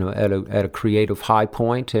were, you know, at a creative high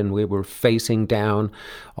point, and we were facing down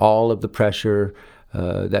all of the pressure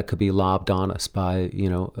that could be lobbed on us by, you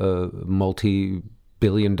know, a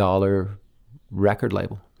multi-billion-dollar record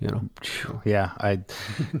label. You know, yeah, I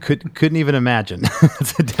couldn't even imagine.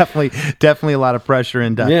 It's definitely a lot of pressure,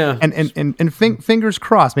 and fingers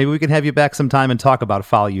crossed. Maybe we can have you back sometime and talk about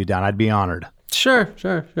Follow You Down. I'd be honored. Sure.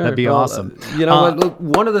 That'd be awesome. You know,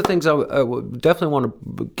 one of the things I definitely want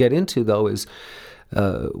to get into, though, is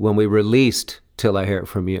when we released Till I Hear It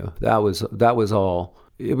From You. That was all.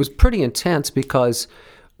 It was pretty intense because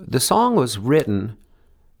the song was written,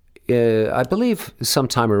 I believe,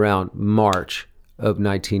 sometime around March of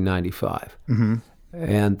 1995,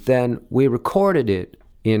 and then we recorded it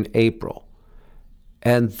in April,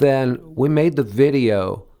 and then we made the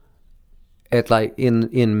video at like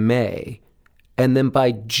in May. And then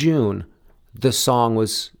by June, the song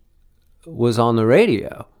was on the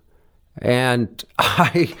radio, and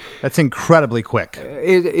that's incredibly quick.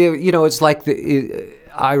 You know, it's like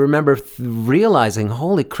I remember realizing,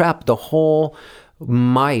 holy crap, the whole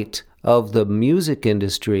might of the music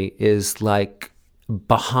industry is like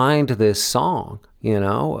behind this song. You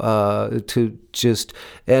know, it's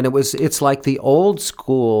like the old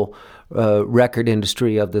school record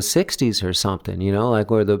industry of the 60s or something, you know,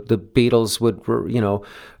 like where the Beatles would, you know,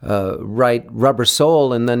 write Rubber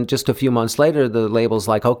Soul, and then just a few months later, the label's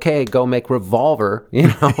like, okay, go make Revolver, you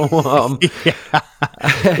know.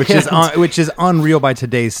 Which is unreal by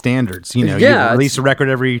today's standards. You know, you release a record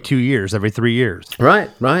every 2 years, every 3 years. Right.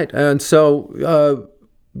 And so,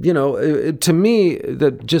 you know, to me,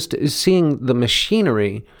 just seeing the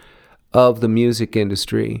machinery of the music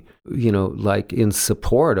industry, you know, like in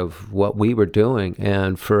support of what we were doing,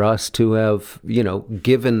 and for us to have, you know,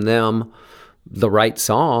 given them the right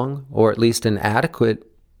song, or at least an adequate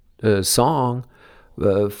song,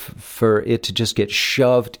 for it to just get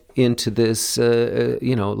shoved into this,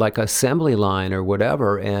 you know, like assembly line or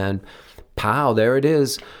whatever, and pow, there it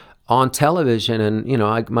is on television. And, you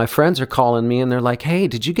know, my friends are calling me and they're like, hey,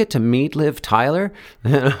 did you get to meet Liv Tyler?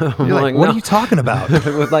 You're like, what are you talking about?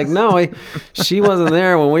 Like, no, she wasn't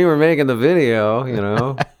there when we were making the video, you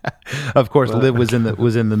know. Of course, Liv was in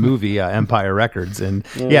the movie Empire Records, and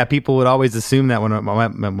people would always assume that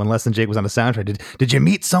when Less Than Jake was on the soundtrack, did you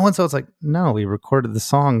meet so and so? It's like, no, we recorded the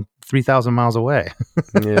song 3,000 miles away.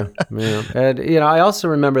 yeah. And, you know, I also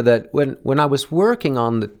remember that when I was working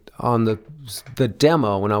on the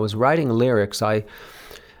demo, when I was writing lyrics, I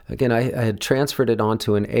had transferred it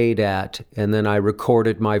onto an ADAT, and then I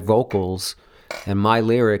recorded my vocals and my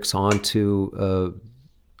lyrics onto the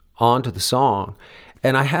song.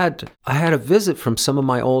 And I had a visit from some of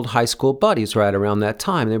my old high school buddies right around that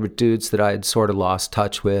time. They were dudes that I had sort of lost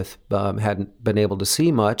touch with, hadn't been able to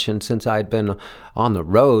see much, and since I had been on the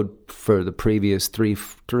road for the previous three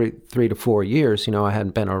to 4 years, you know, I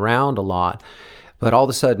hadn't been around a lot. But all of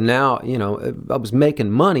a sudden now, you know, I was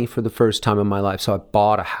making money for the first time in my life. So I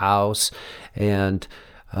bought a house, and,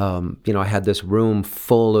 you know, I had this room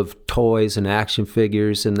full of toys and action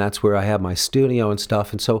figures, and that's where I had my studio and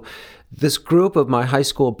stuff. And so this group of my high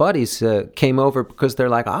school buddies came over because they're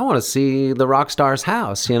like, I want to see the rock star's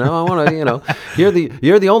house. You know, I want to, you know,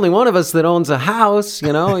 you're the only one of us that owns a house.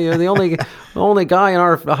 You know, you're the only guy in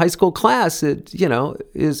our high school class that, you know,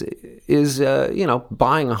 is you know,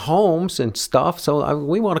 buying homes and stuff. So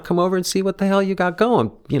we want to come over and see what the hell you got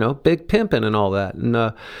going. You know, big pimping and all that.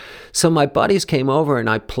 And so my buddies came over, and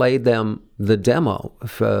I played them the demo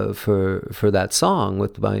for that song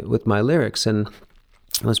with my lyrics. And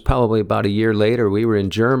it was probably about a year later. We were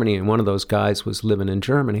in Germany, and one of those guys was living in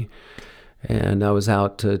Germany, and I was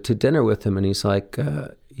out to dinner with him, and he's like,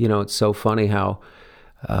 you know, it's so funny how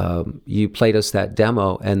you played us that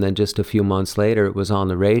demo, and then just a few months later it was on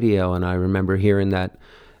the radio, and I remember hearing that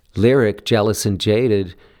lyric, Jealous and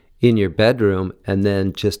Jaded, in your bedroom, and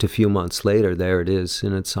then just a few months later, there it is,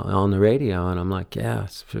 and it's on the radio, and I'm like, yeah,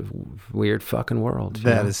 it's a weird fucking world.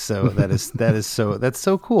 That's so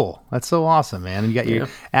cool. That's so awesome, man. And you got your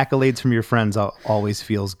accolades from your friends. Always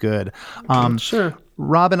feels good. Sure.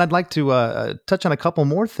 Robin, I'd like to touch on a couple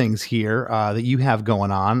more things here that you have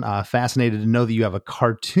going on. Fascinated to know that you have a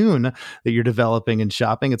cartoon that you're developing and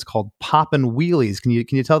shopping. It's called Poppin' Wheelies. Can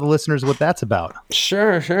you tell the listeners what that's about?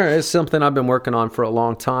 Sure. It's something I've been working on for a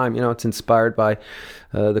long time. It's inspired by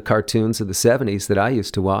the cartoons of the 70s that I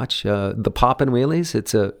used to watch. The Poppin' Wheelies,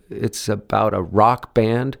 it's about a rock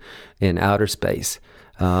band in outer space.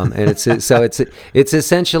 And it's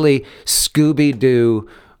essentially Scooby-Doo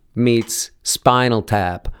meets Spinal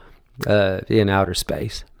Tap in outer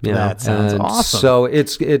space. That sounds awesome. So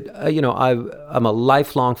I'm a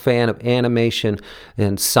lifelong fan of animation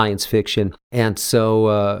and science fiction, and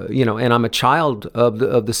so and I'm a child of the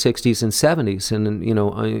 60s and 70s,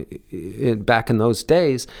 and back in those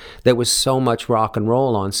days there was so much rock and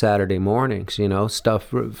roll on Saturday mornings.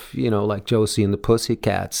 Stuff like Josie and the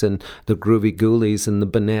Pussycats and the Groovy Ghoulies and the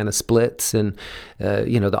Banana Splits and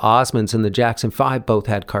the Osmonds and the Jackson 5 both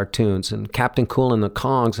had cartoons, and Captain Cool and the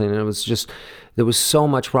Kongs, and it was just. There was so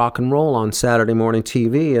much rock and roll on Saturday morning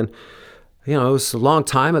TV, and it was a long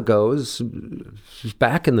time ago. It was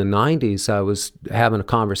back in the 90s. I was having a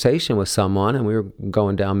conversation with someone, and we were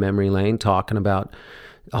going down memory lane talking about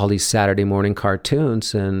all these Saturday morning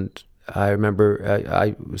cartoons. And I remember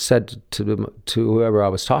I said to whoever I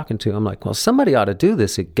was talking to, I'm like, well, somebody ought to do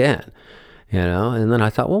this again, And then I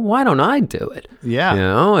thought, well, why don't I do it?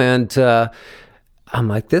 Yeah. And I'm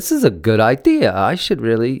like, this is a good idea. I should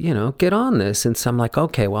really, get on this. And so I'm like,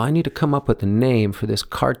 okay, well, I need to come up with a name for this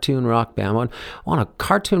cartoon rock band. I want a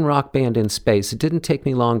cartoon rock band in space. It didn't take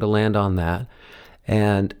me long to land on that.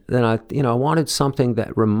 And then I wanted something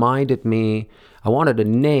that reminded me, I wanted a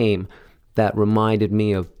name that reminded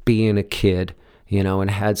me of being a kid, and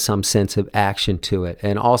had some sense of action to it.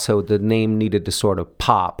 And also the name needed to sort of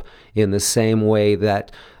pop in the same way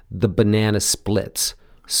that the Banana Splits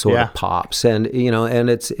sort of pops, and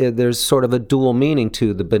there's sort of a dual meaning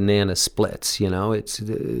to the Banana Splits.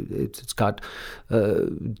 It's got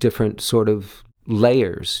different sort of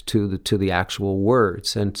layers to the actual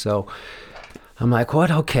words, and so I'm like, what?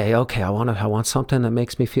 Okay, I want something that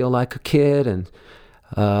makes me feel like a kid, and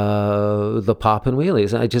the Poppin'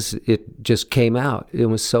 Wheelies. It just came out. It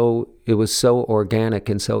was so organic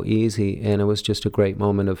and so easy, and it was just a great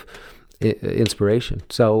moment of inspiration.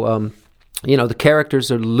 So. The characters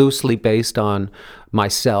are loosely based on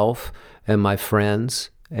myself and my friends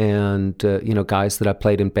and, guys that I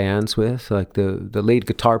played in bands with. Like the lead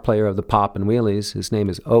guitar player of the Poppin' Wheelies, his name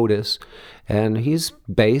is Otis, and he's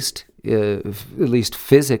based, at least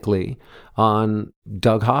physically, on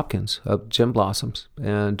Doug Hopkins of Gin Blossoms.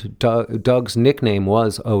 And Doug's nickname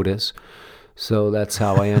was Otis, so that's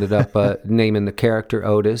how I ended up naming the character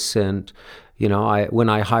Otis. And, when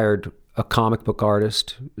I hired a comic book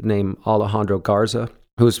artist named Alejandro Garza,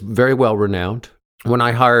 who's very well renowned. When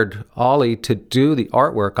I hired Ollie to do the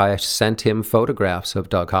artwork, I sent him photographs of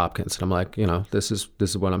Doug Hopkins, and I'm like, this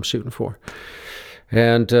is what I'm shooting for.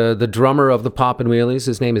 And the drummer of the Poppin' Wheelies,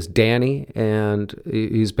 his name is Danny, and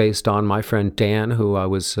he's based on my friend Dan, who I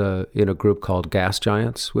was in a group called Gas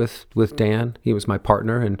Giants with Dan. He was my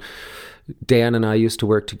partner, and Dan and I used to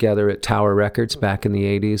work together at Tower Records back in the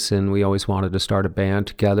 80s, and we always wanted to start a band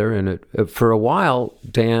together. And for a while,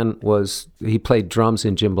 Dan he played drums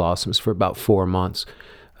in Gin Blossoms for about 4 months,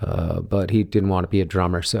 but he didn't want to be a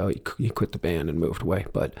drummer, so he quit the band and moved away.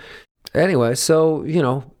 But anyway, so,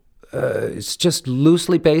 it's just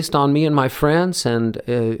loosely based on me and my friends, and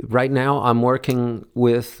right now I'm working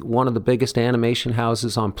with one of the biggest animation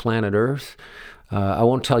houses on planet Earth. I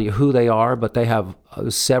won't tell you who they are, but they have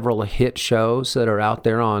several hit shows that are out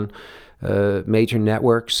there on major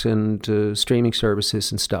networks and streaming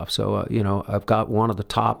services and stuff. So, I've got one of the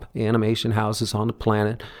top animation houses on the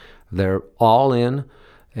planet. They're all in,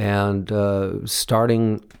 and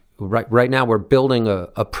starting right now we're building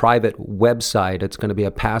a private website. It's going to be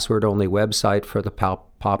a password-only website for the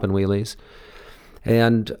Poppin' Wheelies.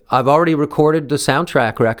 And I've already recorded the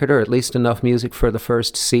soundtrack record, or at least enough music for the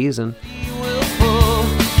first season.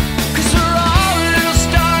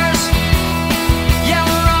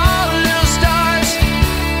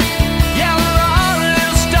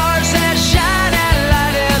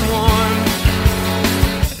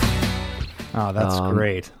 Oh, that's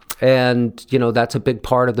great. And, that's a big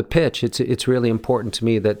part of the pitch. It's really important to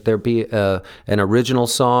me that there be an original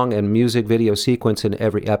song and music video sequence in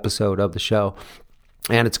every episode of the show.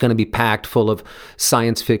 And it's going to be packed full of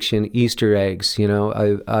science fiction Easter eggs.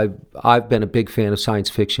 I've been a big fan of science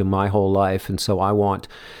fiction my whole life. And so I want,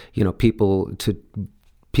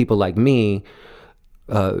 people like me,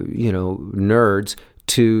 nerds,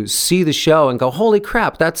 to see the show and go, holy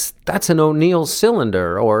crap, that's an O'Neill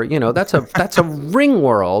cylinder, or that's a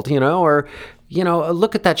Ringworld, or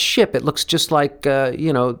look at that ship. It looks just like,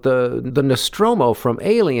 the Nostromo from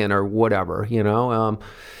Alien or whatever,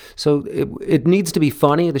 So it needs to be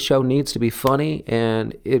funny. The show needs to be funny,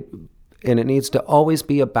 and it needs to always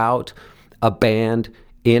be about a band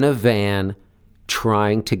in a van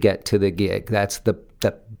trying to get to the gig. That's the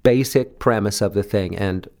basic premise of the thing.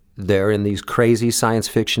 And they're in these crazy science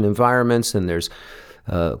fiction environments, and there's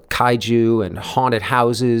kaiju and haunted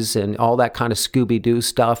houses and all that kind of Scooby-Doo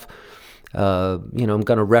stuff. I'm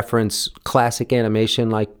going to reference classic animation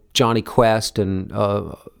like Johnny Quest and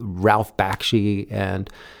Ralph Bakshi, and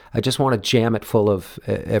I just want to jam it full of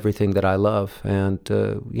everything that I love. And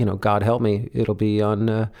God help me, it'll be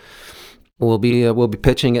on. We'll be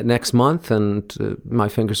pitching it next month, and my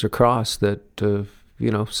fingers are crossed that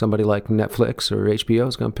somebody like Netflix or HBO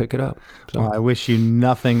is going to pick it up. So. Well, I wish you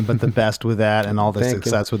nothing but the best with that and all the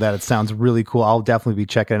success with that. It sounds really cool. I'll definitely be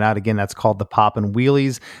checking it out. Again, that's called The Poppin'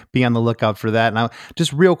 Wheelies. Be on the lookout for that. Now,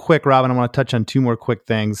 just real quick, Robin, I want to touch on two more quick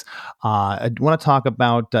things. I want to talk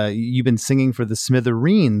about you've been singing for the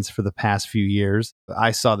Smithereens for the past few years.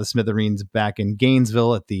 I saw the Smithereens back in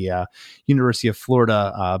Gainesville at the University of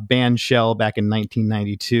Florida band shell back in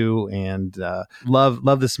 1992, and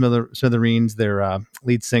love the Smithereens. Their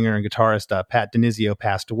lead singer and guitarist Pat DiNizio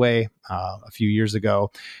passed away a few years ago,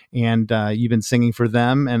 and you've been singing for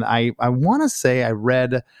them. And I want to say I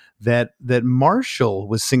read that Marshall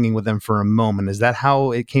was singing with them for a moment. Is that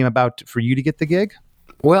how it came about for you to get the gig?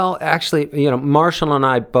 Well, actually, Marshall and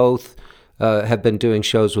I both have been doing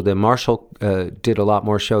shows with him. Marshall did a lot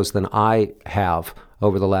more shows than I have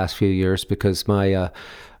over the last few years because the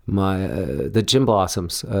Gin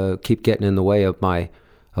Blossoms keep getting in the way of my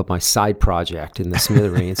side project in the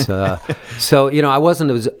Smithereens. So I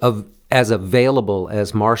wasn't as available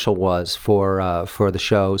as Marshall was for the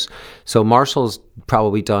shows. So Marshall's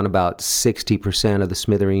probably done about 60% of the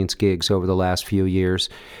Smithereens gigs over the last few years,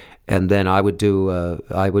 and then I would do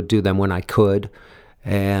them when I could,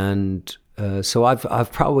 and so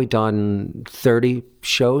I've probably done 30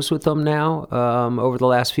 shows with them now over the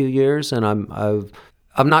last few years, and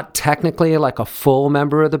I'm not technically like a full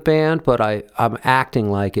member of the band, but I'm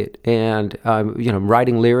acting like it, and I'm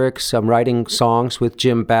writing lyrics. I'm writing songs with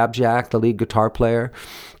Jim Babjack, the lead guitar player,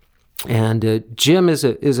 and Jim is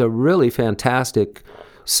a really fantastic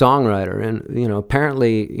songwriter, and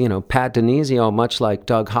apparently Pat DiNizio, much like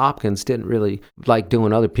Doug Hopkins, didn't really like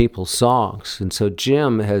doing other people's songs, and so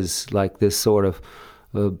Jim has like this sort of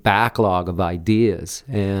backlog of ideas,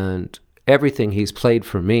 and everything he's played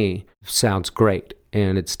for me sounds great.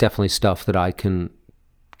 And it's definitely stuff that I can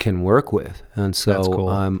work with, and so That's cool.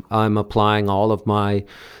 I'm applying all of my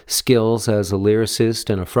skills as a lyricist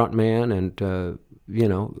and a frontman, and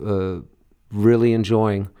really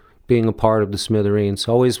enjoying being a part of the Smithereens.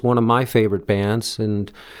 Always one of my favorite bands, and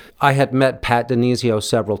I had met Pat DiNizio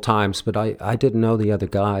several times, but I didn't know the other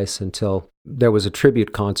guys until there was a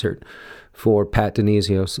tribute concert for Pat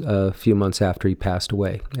DiNizio a few months after he passed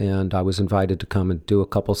away, and I was invited to come and do a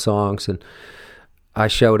couple songs, and I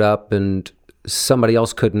showed up and somebody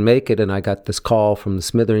else couldn't make it, and I got this call from the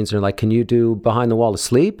Smithereens, and they're like, "Can you do Behind the Wall of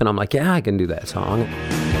Sleep?" And I'm like, "Yeah, I can do that song." Now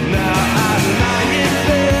I lie in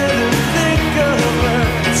bed and think of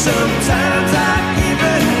her. Sometimes I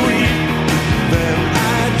even weep. Then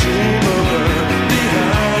I dream of her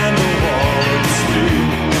behind the wall of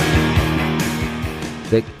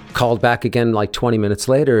sleep. They called back again like 20 minutes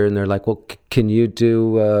later, and they're like, "Well, can you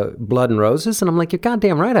do Blood and Roses?" And I'm like, "You're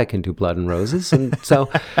goddamn right I can do Blood and Roses." And so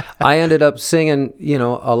I ended up singing,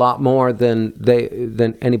 a lot more than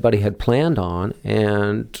anybody had planned on,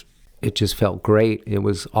 and it just felt great. It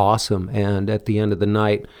was awesome. And at the end of the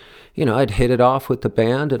night, I'd hit it off with the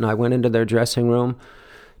band, and I went into their dressing room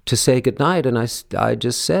to say goodnight, and I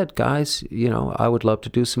just said, "Guys, I would love to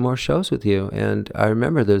do some more shows with you." And I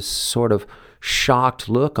remember this sort of shocked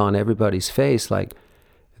look on everybody's face, like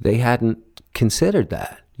they hadn't considered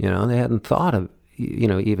that, they hadn't thought of,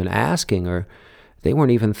 even asking, or they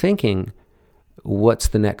weren't even thinking, what's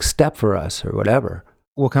the next step for us or whatever.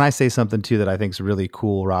 Well, can I say something too that I think is really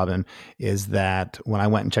cool, Robin, is that when I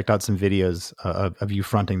went and checked out some videos of you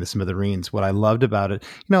fronting the Smithereens, what I loved about it,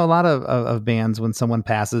 a lot of bands, when someone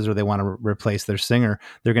passes or they want to replace their singer,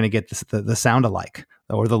 they're going to get the sound alike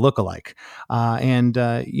or the look alike.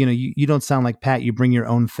 You don't sound like Pat. You bring your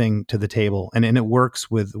own thing to the table, and it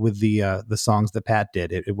works with the songs that Pat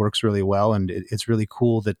did. It works really well, and it's really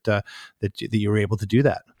cool that you were able to do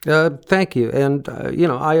that. Thank you, and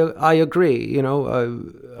I agree.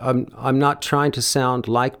 I'm not trying to sound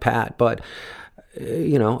like Pat, but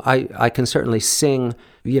I can certainly sing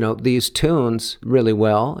these tunes really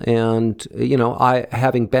well. And, I,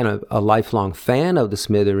 having been a lifelong fan of the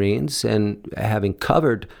Smithereens and having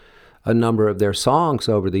covered a number of their songs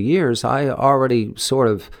over the years, I already sort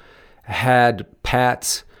of had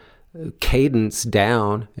Pat's cadence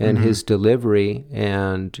down and his delivery,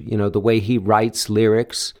 and, the way he writes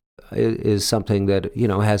lyrics is something that,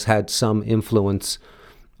 has had some influence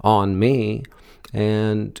on me.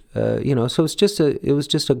 And, so it was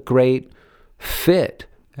just a great fit.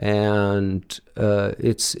 And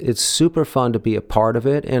it's super fun to be a part of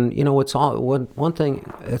it. And one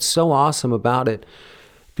thing that's so awesome about it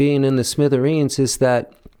being in the Smithereens is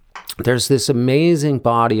that there's this amazing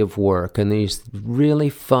body of work and these really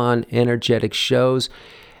fun, energetic shows,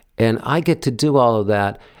 and I get to do all of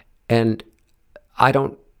that, and I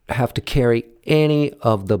don't have to carry any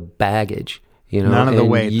of the baggage. None of the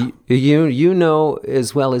weight. You know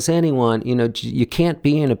as well as anyone, you can't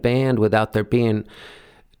be in a band without there being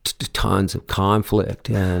tons of conflict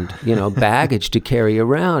and, baggage to carry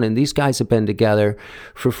around. And these guys have been together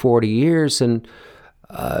for 40 years. And,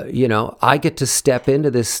 I get to step into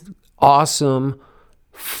this awesome,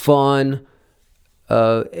 fun,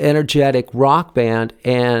 energetic rock band.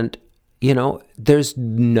 And, there's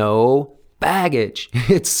no baggage.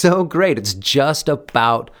 It's so great. It's just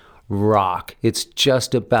about rock. It's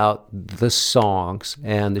just about the songs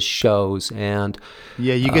and the shows, and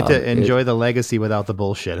you get to enjoy the legacy without the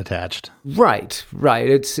bullshit attached. Right.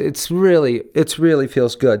 It's really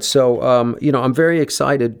feels good. So I'm very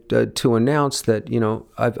excited to announce that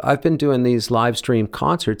I've been doing these live stream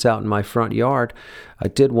concerts out in my front yard. I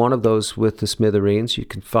did one of those with the Smithereens. You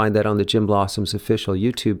can find that on the Jim Blossom's official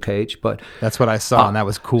YouTube page. But that's what I saw, and that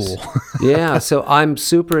was cool. Yeah, so I'm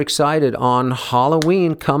super excited. On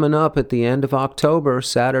Halloween coming up at the end of October,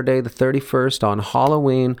 Saturday the 31st, on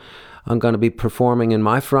Halloween, I'm going to be performing in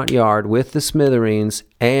my front yard with the Smithereens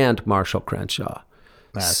and Marshall Crenshaw.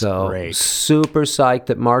 That's So great. super psyched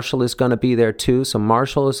that Marshall is going to be there too. So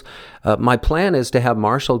Marshall is, my plan is to have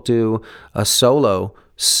Marshall do a solo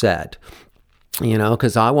set.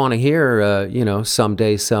 Because I want to hear,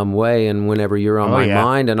 Someday, Some Way, and Whenever You're on My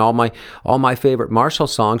Mind, and all my favorite Marshall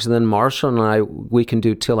songs. And then Marshall and we can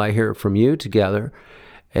do Till I Hear It From You together.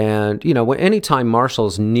 And anytime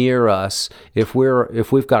Marshall's near us, if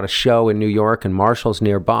we've got a show in New York and Marshall's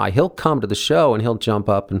nearby, he'll come to the show and he'll jump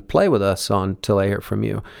up and play with us on Till I Hear It From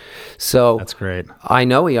You. So that's great. I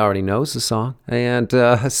know he already knows the song, and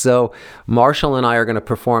so Marshall and I are going to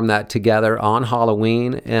perform that together on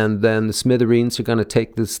Halloween, and then the Smithereens are going to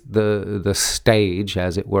take the stage,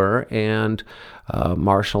 as it were, and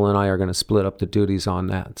Marshall and I are going to split up the duties on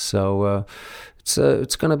that. So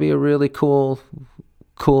it's going to be a really cool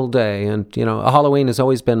day. And Halloween has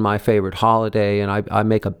always been my favorite holiday, and I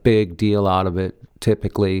make a big deal out of it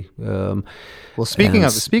typically. Well, speaking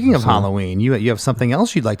of Halloween, you have something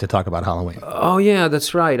else you'd like to talk about Halloween. Oh yeah,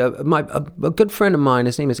 that's right. A good friend of mine,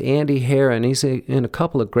 his name is Andy Heron. He's in a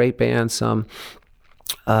couple of great bands.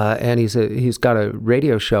 And he's got a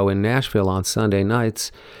radio show in Nashville on Sunday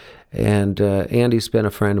nights. And Andy's been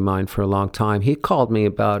a friend of mine for a long time. He called me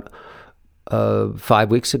about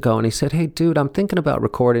 5 weeks ago, and he said, "Hey, dude, I'm thinking about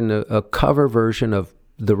recording a cover version of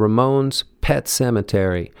the Ramones' Pet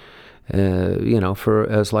Sematary,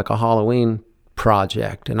 as like a Halloween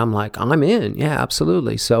project." And I'm like, "I'm in, yeah,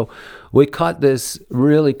 absolutely." So we cut this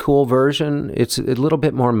really cool version. It's a little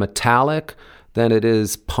bit more metallic than it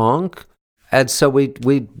is punk. And so we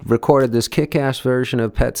recorded this kick-ass version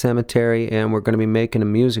of Pet Sematary, and we're going to be making a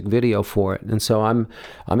music video for it. And so I'm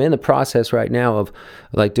in the process right now of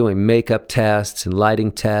like doing makeup tests and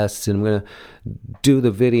lighting tests, and I'm going to do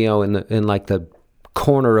the video in like the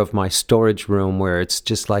corner of my storage room where it's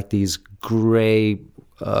just like these gray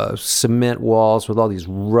cement walls with all these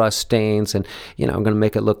rust stains, and I'm going to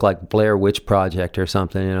make it look like Blair Witch Project or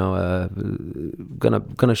something.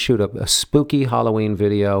 Gonna shoot a spooky Halloween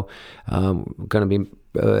video. Going to be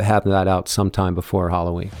having that out sometime before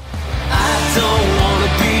Halloween. I don't want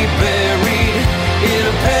to be buried in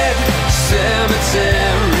a pet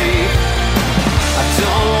cemetery. I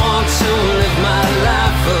don't want to live my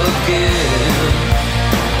life again.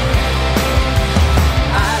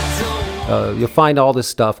 You'll find all this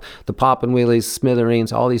stuff, the Poppin' Wheelies,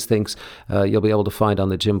 Smithereens, all these things you'll be able to find on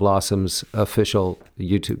the Jim Blossom's official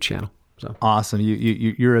YouTube channel. So. Awesome.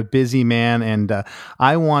 You're a busy man, and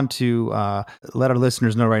I want to let our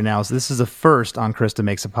listeners know right now, so this is a first on Krista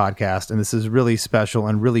Makes a Podcast, and this is really special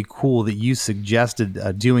and really cool that you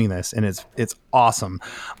suggested doing this, and it's awesome.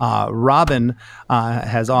 Robin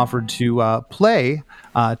has offered to play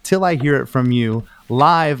Till I Hear It From You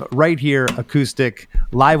live right here, acoustic,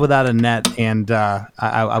 live without a net, and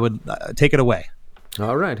I would take it away.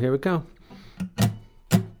 All right, here we go.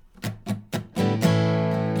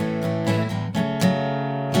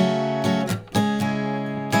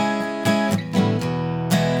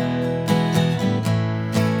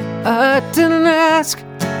 I didn't ask,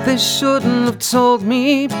 they shouldn't have told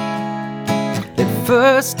me. At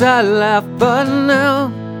first I laughed, but now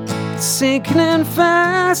it's sinking in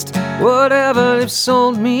fast. Whatever they've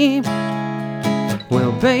sold me.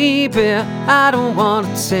 Well, baby, I don't want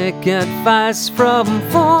to take advice from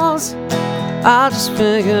fools. I'll just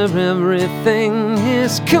figure everything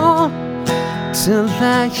is cool till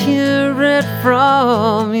I hear it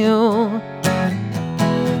from you.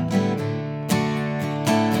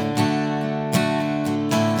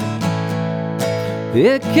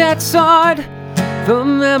 It gets hard, the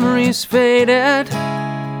memory's faded.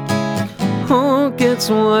 Who gets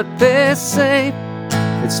what they say?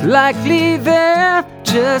 It's likely they're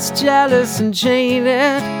just jealous and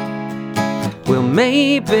jaded. Well,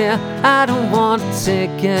 maybe I don't want to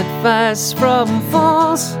take advice from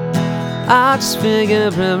fools. I'll just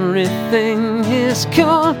figure everything is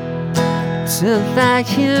cool till I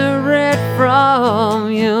hear it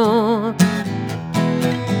from you.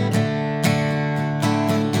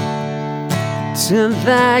 Till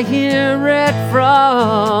I hear it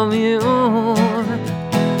from you.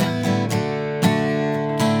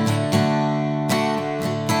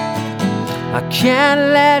 I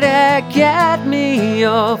can't let it get me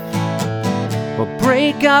off or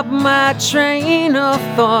break up my train of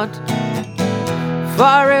thought.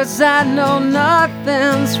 Far as I know,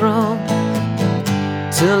 nothing's wrong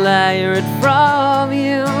till I hear it from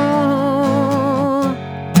you.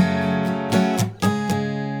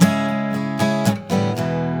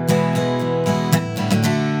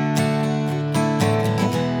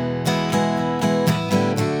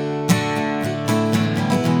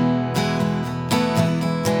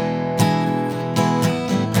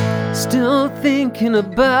 Still thinking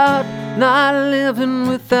about not living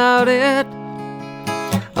without it.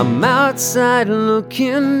 I'm outside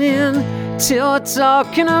looking in till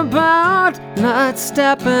talking about not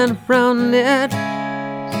stepping around it.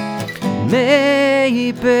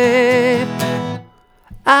 Maybe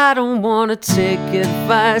I don't wanna take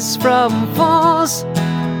advice from fools.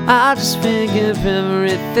 I just figure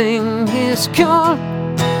everything is cool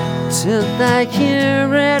till I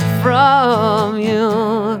hear it from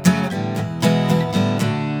you.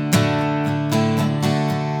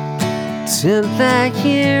 Till I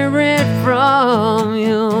hear it from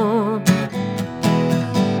you.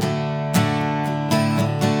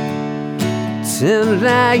 Till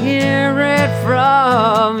I hear it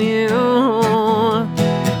from you.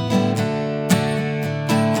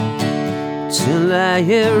 Till I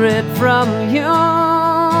hear it from you.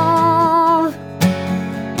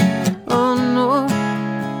 Oh no.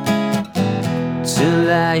 Till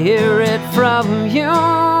I hear it from you.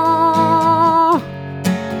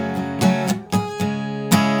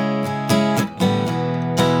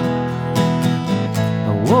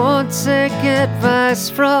 Won't take advice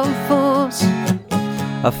from fools.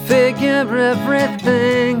 I figure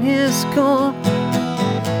everything is cool.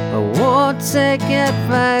 I won't take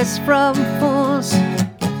advice from fools.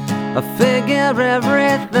 I figure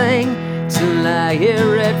everything till I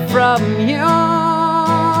hear it from you.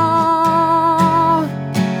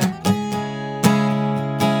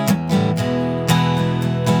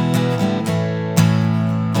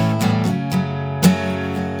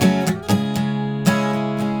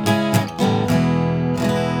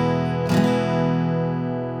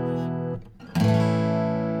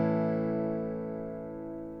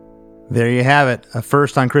 There you have it. A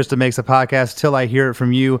first on Krista Makes a Podcast, Till I Hear It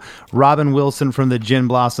From You. Robin Wilson from the Gin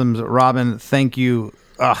Blossoms. Robin, thank you.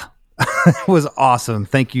 It was awesome.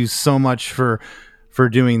 Thank you so much for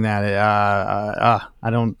doing that.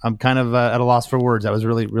 I'm kind of at a loss for words. That was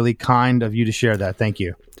really, really kind of you to share that. Thank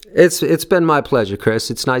you. It's been my pleasure,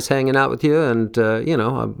 Chris. It's nice hanging out with you, and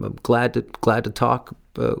I'm glad to talk.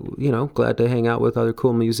 Glad to hang out with other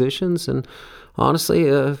cool musicians, and honestly,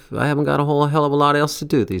 I haven't got a whole hell of a lot else to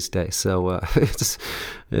do these days. So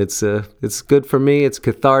it's good for me. It's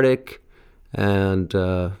cathartic, and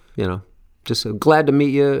just glad to meet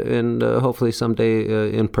you, and hopefully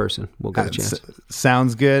someday in person we'll get a chance.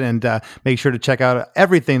 Sounds good, and make sure to check out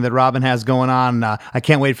everything that Robin has going on. I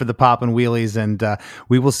can't wait for the Poppin' Wheelies, and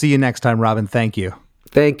we will see you next time, Robin. Thank you.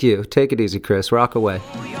 Thank you. Take it easy, Chris. Rock away.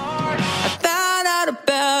 I found out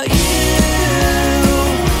about you.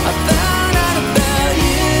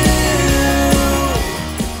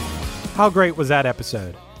 How great was that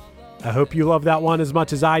episode? I hope you loved that one as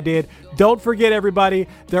much as I did. Don't forget, everybody,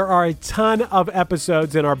 there are a ton of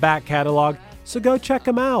episodes in our back catalog. so go check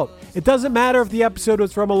them out. It doesn't matter if the episode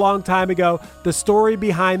was from a long time ago, the story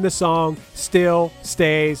behind the song still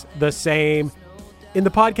stays the same. In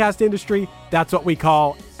the podcast industry, that's what we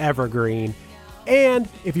call evergreen. And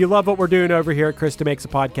if you love what we're doing over here at Krista Makes a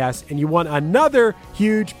Podcast and you want another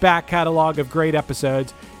huge back catalog of great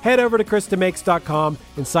episodes, head over to KristaMakes.com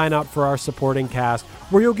and sign up for our supporting cast,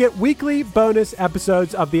 where you'll get weekly bonus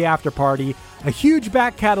episodes of The After Party, a huge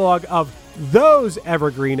back catalog of those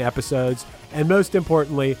evergreen episodes, and most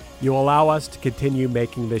importantly, you'll allow us to continue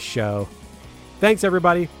making this show. Thanks,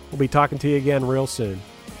 everybody. We'll be talking to you again real soon.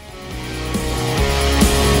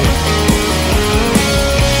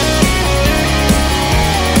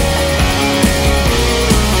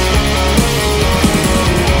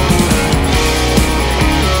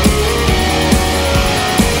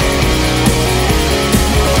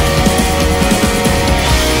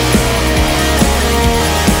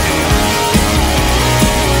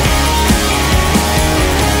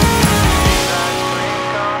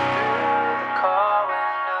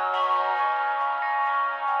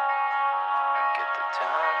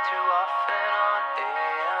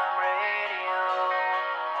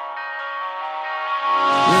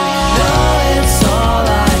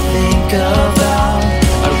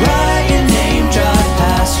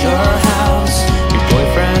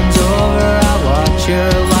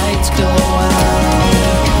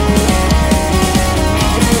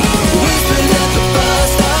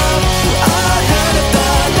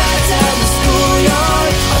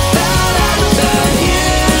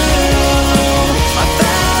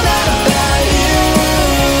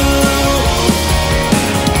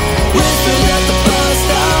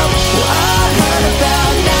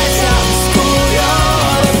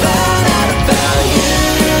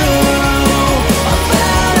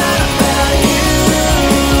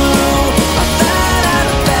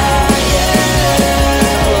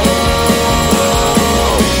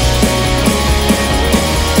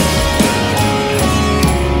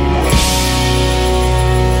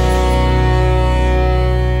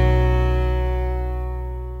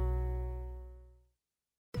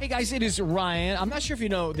 It is Ryan. I'm not sure if you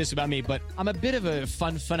know this about me, but I'm a bit of a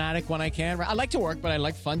fun fanatic when I can. I like to work, but I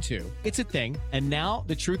like fun too. It's a thing. And now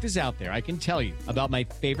the truth is out there. I can tell you about my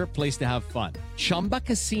favorite place to have fun. Chumba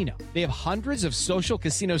Casino. They have hundreds of social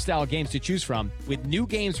casino style games to choose from with new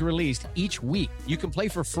games released each week. You can play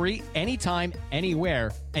for free anytime,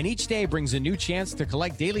 anywhere. And each day brings a new chance to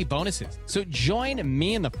collect daily bonuses. So join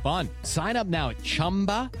me in the fun. Sign up now at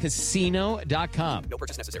ChumbaCasino.com. No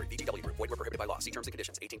purchase necessary. VGW Group. Void where prohibited by law. See terms and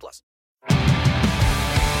conditions. 18+.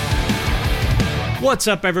 What's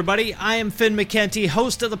up, everybody? I am Finn McKenty,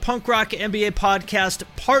 host of the Punk Rock NBA podcast,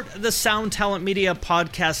 part of the Sound Talent Media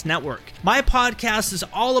Podcast Network. My podcast is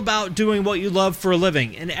all about doing what you love for a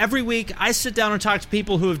living, and every week I sit down and talk to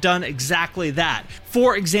people who have done exactly that.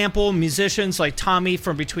 For example, musicians like Tommy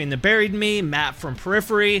from Between the Buried and Me, Matt from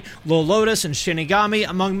Periphery, Lil Lotus and Shinigami,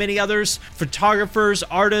 among many others, photographers,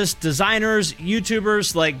 artists, designers,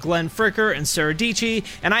 YouTubers like Glenn Fricker and Sarah Dici,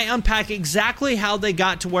 and I unpack exactly how they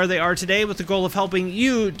got to where they are today with the goal of helping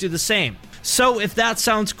you do the same. So if that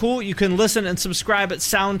sounds cool, you can listen and subscribe at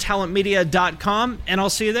soundtalentmedia.com, and I'll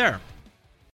see you there.